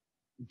like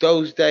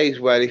those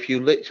days where if you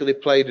literally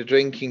played a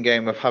drinking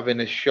game of having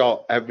a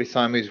shot every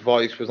time his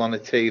voice was on a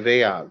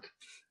TV ad,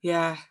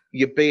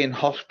 you'd be in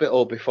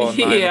hospital before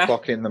 9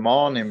 o'clock in the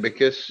morning,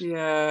 because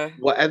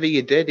whatever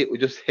you did, it was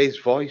just his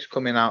voice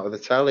coming out of the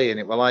telly, and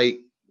it were like,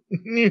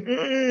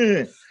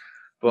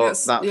 but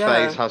that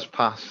phase has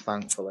passed,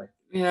 thankfully.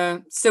 Yeah.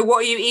 So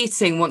what are you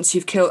eating once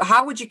you've killed?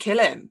 How would you kill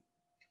him?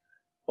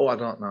 Oh, I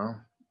don't know.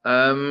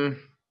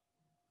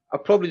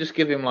 I'd probably just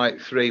give him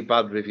like 3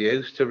 bad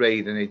reviews to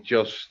read, and he'd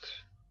just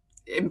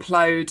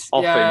implode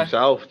off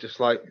himself, just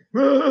like.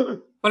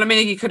 Well, I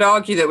mean, you could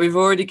argue that we've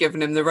already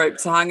given him the rope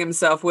to hang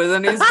himself with,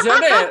 and he's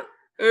done it.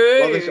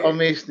 Well, this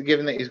obviously,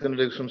 given that he's going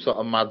to do some sort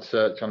of mad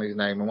search on his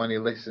name, and when he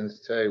listens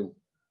to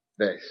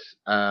this,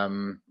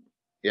 I'll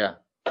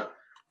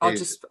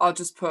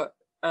just put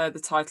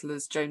the title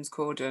as James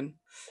Corden.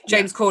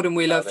 James Corden,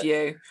 we love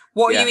you.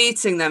 What are you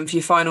eating then for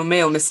your final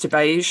meal, Mr.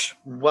 Beige?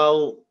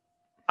 Well,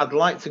 I'd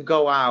like to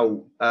go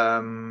out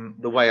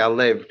the way I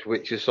lived,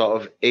 which is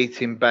sort of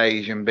eating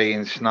beige and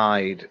being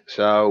snide.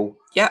 So,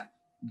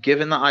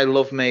 given that I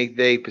love me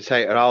the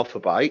potato alpha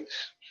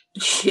bites.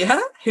 Yeah,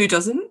 who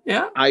doesn't?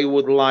 Yeah. I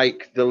would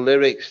like the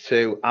lyrics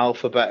to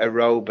Alphabet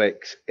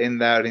Aerobics in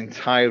their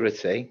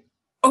entirety.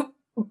 Oh,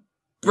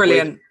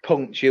 brilliant. With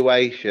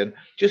punctuation.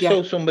 Just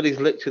so somebody's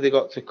literally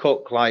got to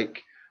cook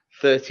like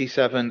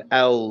 37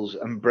 L's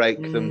and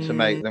break them to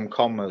make them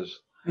commas.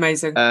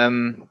 Amazing.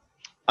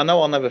 I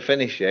know I'll never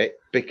finish it,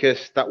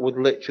 because that would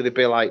literally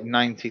be like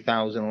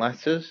 90,000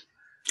 letters.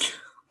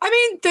 I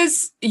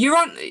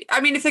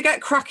mean, if they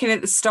get cracking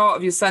at the start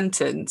of your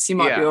sentence, you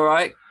might be all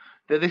right.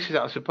 This is,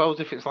 I suppose,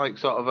 if it's like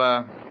sort of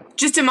a...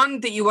 Just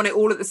demand that you want it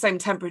all at the same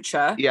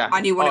temperature. Yeah.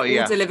 And you want it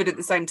all delivered at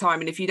the same time.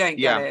 And if you don't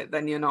get it,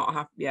 then you're not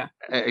happy. Yeah.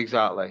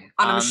 Exactly.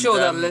 And I'm sure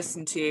they'll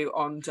listen to you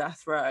on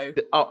death row.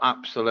 Oh,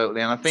 absolutely.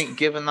 And I think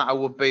given that I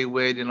would be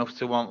weird enough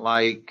to want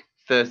like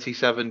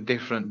 37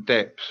 different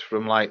dips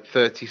from like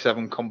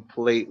 37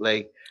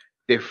 completely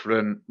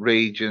different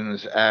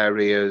regions,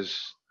 areas.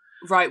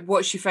 Right.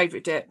 What's your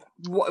favourite dip?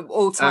 What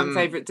all-time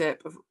favourite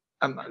dip?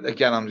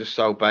 Again, I'm just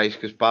so base,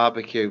 because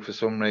barbecue for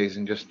some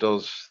reason just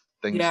does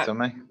things to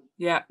me.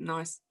 Yeah,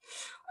 nice.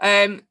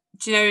 Do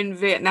you know in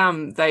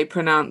Vietnam they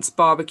pronounce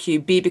barbecue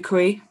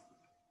barbecue?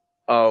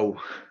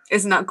 Oh.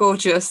 Isn't that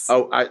gorgeous?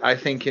 Oh, I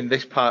think in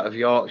this part of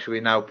Yorkshire,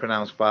 we now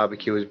pronounce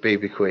barbecue as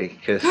BBQ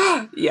because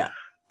yeah.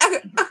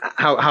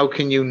 how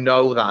can you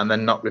know that and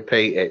then not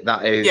repeat it?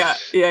 That is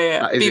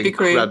that is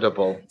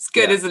incredible. It's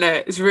good, isn't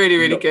it? It's really,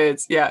 really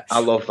good. Yeah. I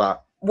love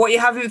that. What are you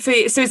having for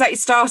you? So is that your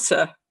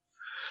starter?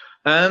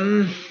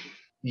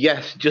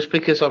 Yes, just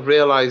because I've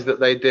realised that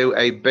they do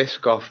a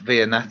Biscoff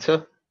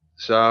Viennetta.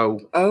 So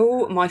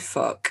oh my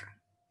fuck.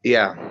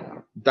 Yeah.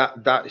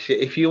 That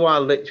shit. If you are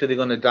literally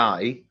gonna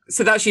die.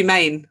 So that's your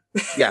main.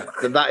 Yeah,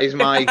 that is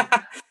my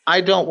I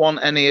don't want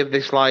any of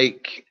this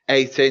like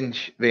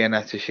 8-inch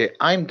Viennetta shit.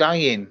 I'm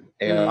dying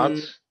here,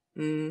 lads.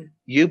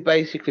 You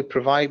basically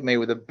provide me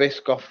with a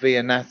Biscoff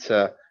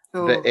Viennetta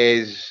that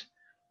is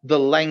the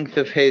length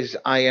of his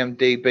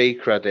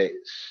IMDb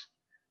credits,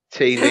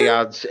 TV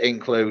ads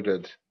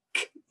included.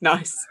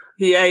 Nice.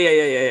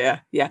 Yeah.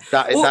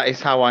 That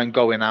is how I'm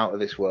going out of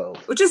this world.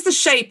 Well, just the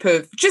shape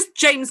of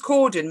James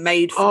Corden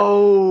made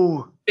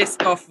Biscoff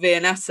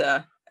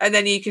Viennetta, and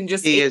then you can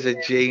just he is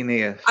a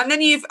genius. And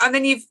then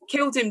you've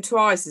killed him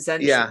twice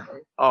essentially. Yeah.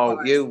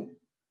 Oh,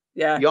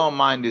 your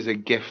mind is a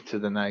gift to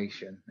the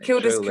nation.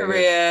 Killed his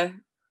career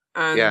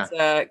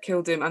and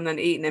killed him and then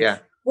eaten him. Yeah.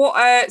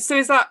 What? So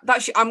is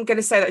that's I'm going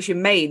to say that's your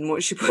main.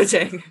 What's your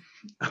pudding?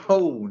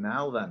 Oh,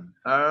 now then.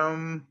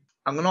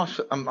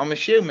 I'm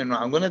assuming,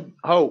 right, I'm going to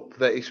hope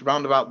that it's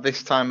around about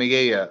this time of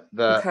year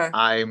that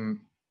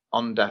I'm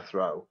on death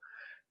row,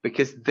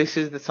 because this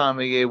is the time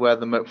of year where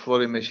the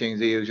McFlurry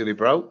machines are usually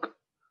broke.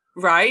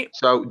 Right.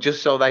 So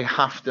just so they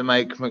have to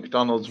make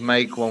McDonald's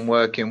make one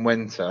work in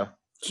winter.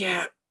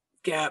 Yeah.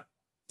 But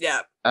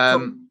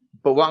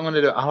what I'm going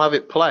to do, I'll have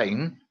it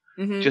plain,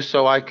 just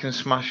so I can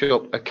smash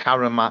up a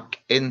Caramac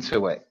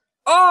into it.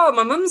 Oh,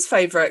 my mum's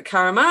favourite,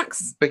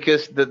 Caramacs.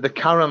 Because the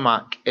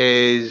Caramac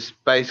is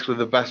basically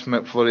the best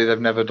McFlurry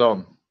they've never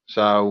done.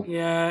 So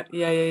Yeah.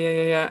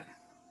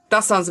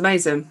 That sounds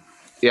amazing.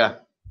 Yeah.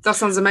 That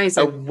sounds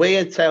amazing. A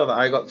weird tale that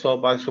I got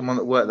told by someone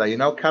that worked there. You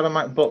know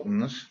Caramac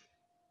buttons?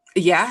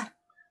 Yeah.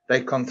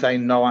 They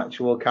contain no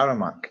actual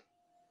Caramac.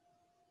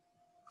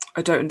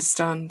 I don't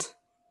understand.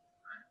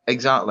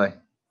 Exactly.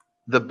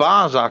 The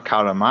bars are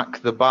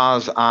Caramac. The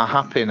bars are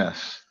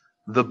happiness.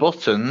 The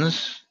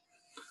buttons...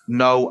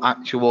 no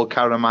actual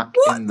Caramac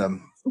in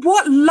them.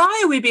 What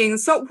lie are we being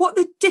sold? What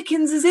the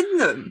dickens is in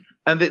them?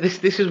 And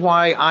this is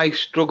why I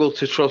struggle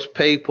to trust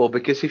people,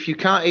 because if you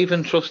can't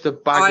even trust a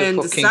bag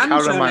of fucking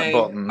Caramac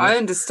buttons, I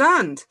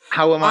understand.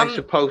 How am I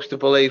supposed to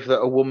believe that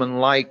a woman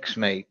likes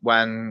me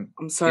when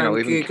I'm sorry, I'm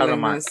even Googling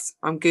Caramac? This.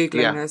 I'm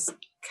Googling this.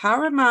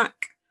 Caramac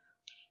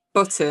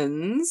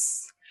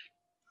buttons.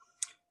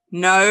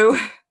 No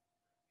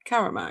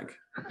Caramac.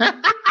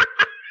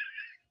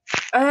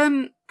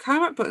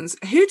 Caramac buttons.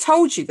 Who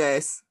told you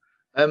this?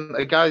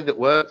 A guy that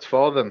worked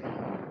for them.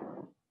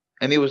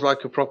 And he was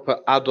like a proper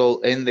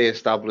adult in the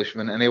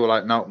establishment. And he was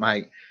like, no,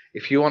 mate,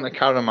 if you want a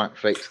Caramac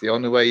fix, the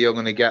only way you're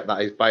going to get that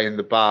is buying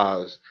the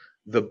bars,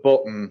 the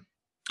button.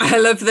 I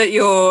love that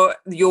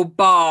your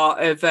bar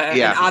of an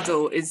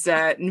adult is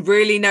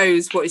really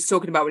knows what he's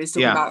talking about when he's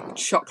talking about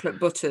chocolate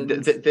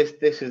buttons.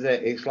 This is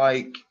it. It's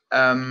like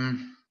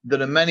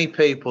there are many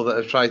people that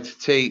have tried to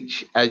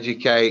teach,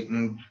 educate,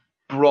 and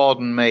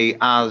broaden me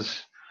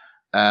as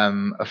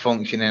a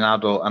functioning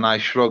adult, and I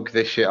shrug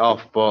this shit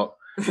off, but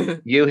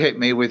you hit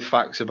me with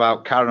facts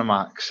about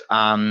Caramacs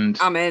and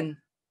I'm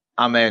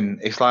in.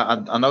 It's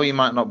like I know you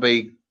might not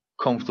be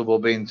comfortable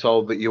being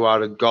told that you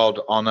are a god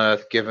on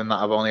earth, given that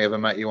I've only ever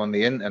met you on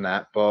the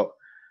internet, but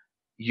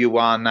you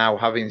are now,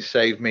 having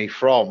saved me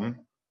from...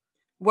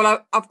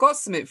 Well, I've got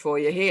something for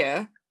you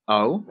here.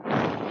 Oh?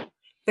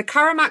 The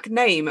Caramac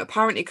name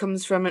apparently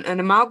comes from an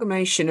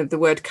amalgamation of the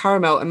word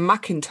caramel and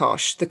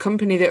Macintosh, the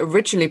company that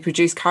originally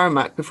produced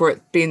Caramac before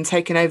it being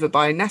taken over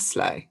by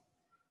Nestle.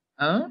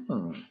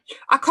 Oh.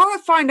 I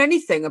can't find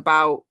anything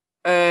about...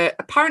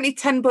 apparently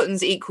 10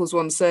 buttons equals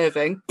 1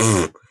 serving,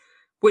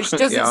 which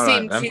doesn't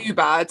seem too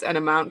bad an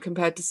amount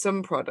compared to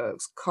some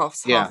products.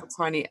 Coughs, half a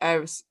tiny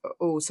air...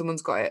 Oh,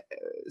 someone's got it.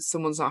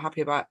 Someone's not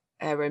happy about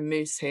Aero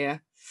Mousse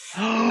here.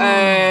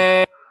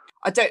 I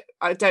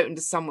don't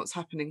understand what's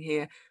happening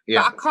here.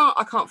 Yeah. But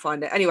I can't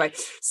find it. Anyway,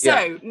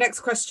 so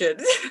next question.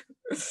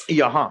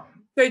 Yeah.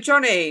 So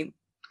Johnny.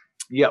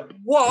 Yep.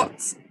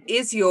 What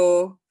is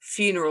your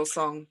funeral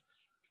song?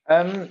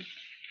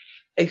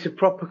 It's a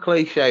proper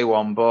cliche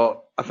one,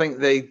 but I think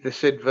the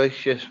Sid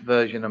Vicious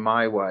version of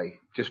My Way,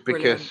 just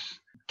because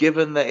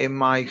given that in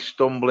my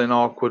stumbling,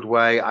 awkward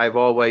way, I've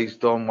always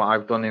done what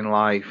I've done in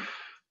life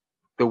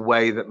the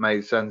way that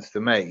made sense to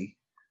me.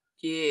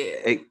 Yeah.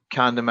 It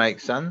kind of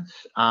makes sense,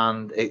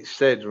 and it's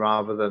Sid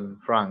rather than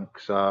Frank,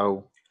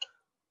 so...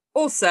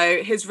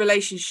 Also, his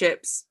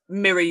relationships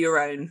mirror your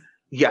own.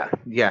 Yeah.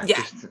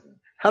 Just,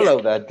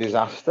 hello there,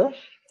 disaster.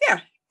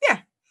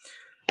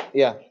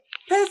 Yeah.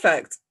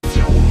 Perfect.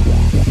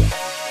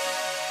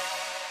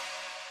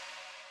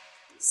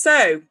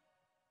 So,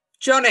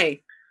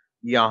 Johnny.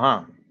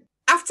 Yeah.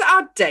 After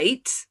our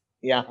date...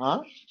 Yeah.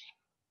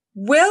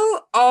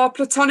 Will our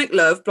platonic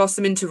love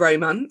blossom into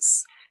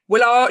romance?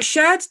 Will our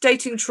shared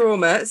dating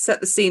trauma set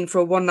the scene for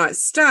a one-night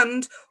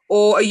stand,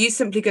 Or are you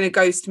simply going to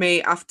ghost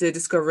me after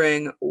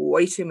discovering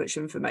way too much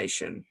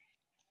information?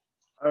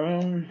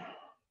 I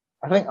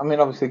think,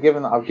 obviously,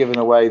 given that I've given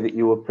away that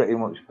you will pretty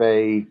much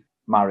be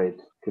married,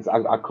 because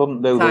I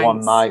couldn't do the one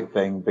night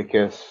thing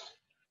because...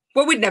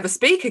 Well, we'd never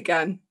speak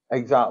again.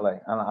 Exactly,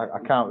 and I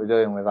can't be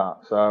doing with that.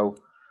 So,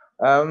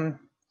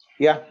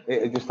 yeah,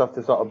 it'd just have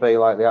to sort of be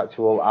like the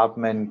actual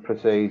admin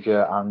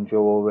procedure and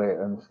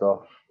jewellery and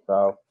stuff.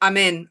 So I'm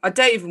in. I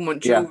don't even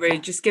want jewellery.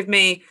 Yeah. Just give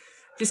me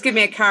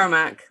a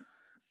Karamak.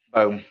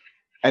 Boom.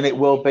 And it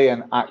will be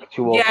an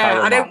actual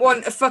Karamak. I don't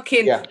want a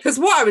fucking... Because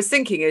what I was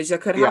thinking is I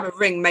could have a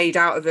ring made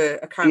out of a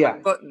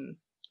Karamak button.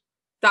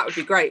 That would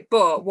be great.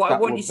 But what I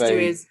want you to do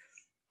is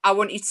I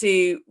want you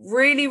to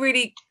really,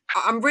 really...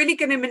 I'm really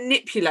going to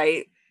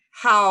manipulate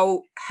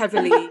how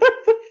heavily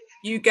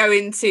you go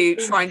into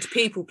trying to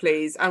people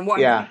please. And what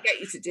I'm going to get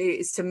you to do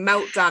is to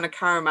melt down a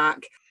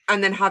Karamak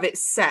and then have it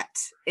set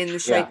in the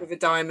shape of a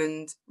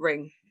diamond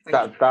ring.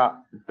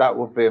 That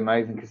would be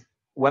amazing, because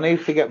when I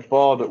used to get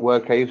bored at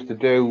work, I used to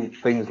do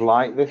things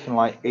like this and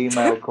like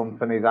email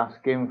companies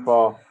asking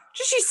for...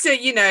 Just used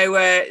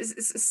to,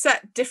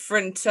 set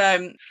different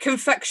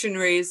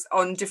confectionaries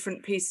on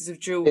different pieces of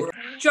jewellery.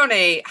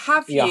 Johnny,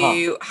 have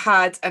you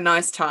had a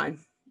nice time?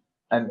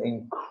 An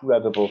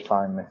incredible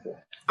time, Missy.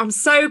 I'm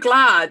so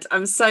glad.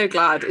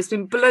 It's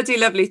been bloody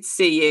lovely to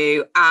see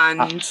you.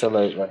 And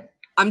absolutely.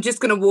 I'm just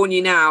going to warn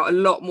you now, a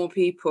lot more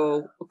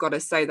people, I've got to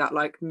say that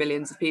like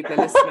millions of people are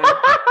listening.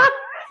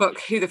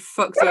 Who the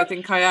fuck do I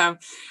think I am?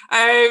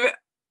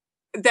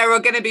 There are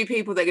going to be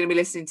people that are going to be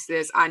listening to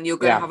this, and you're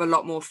going to have a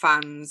lot more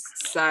fans.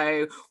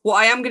 So what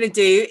I am going to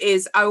do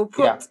is I will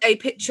put a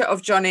picture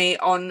of Johnny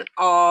on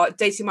our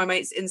Dating My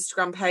Mates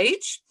Instagram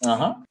page.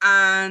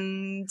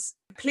 And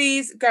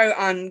please go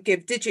and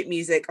give Digit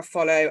Music a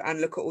follow and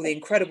look at all the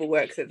incredible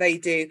work that they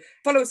do.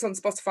 Follow us on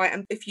Spotify.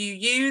 And if you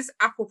use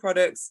Apple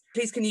products,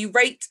 please can you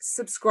rate,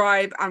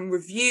 subscribe and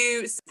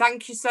review.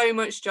 Thank you so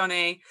much,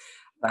 Johnny.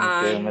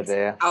 Thank you, my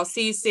dear. I'll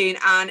see you soon.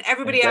 And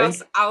everybody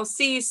else, I'll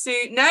see you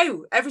soon.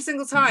 No, every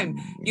single time.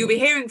 You'll be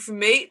hearing from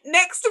me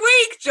next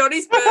week.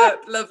 Johnny's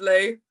burp.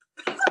 Lovely.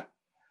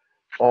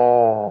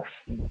 Oh,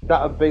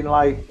 that had been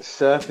like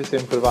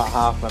surfacing for about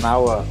half an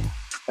hour.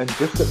 And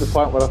just at the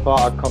point where I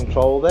thought I'd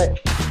controlled it.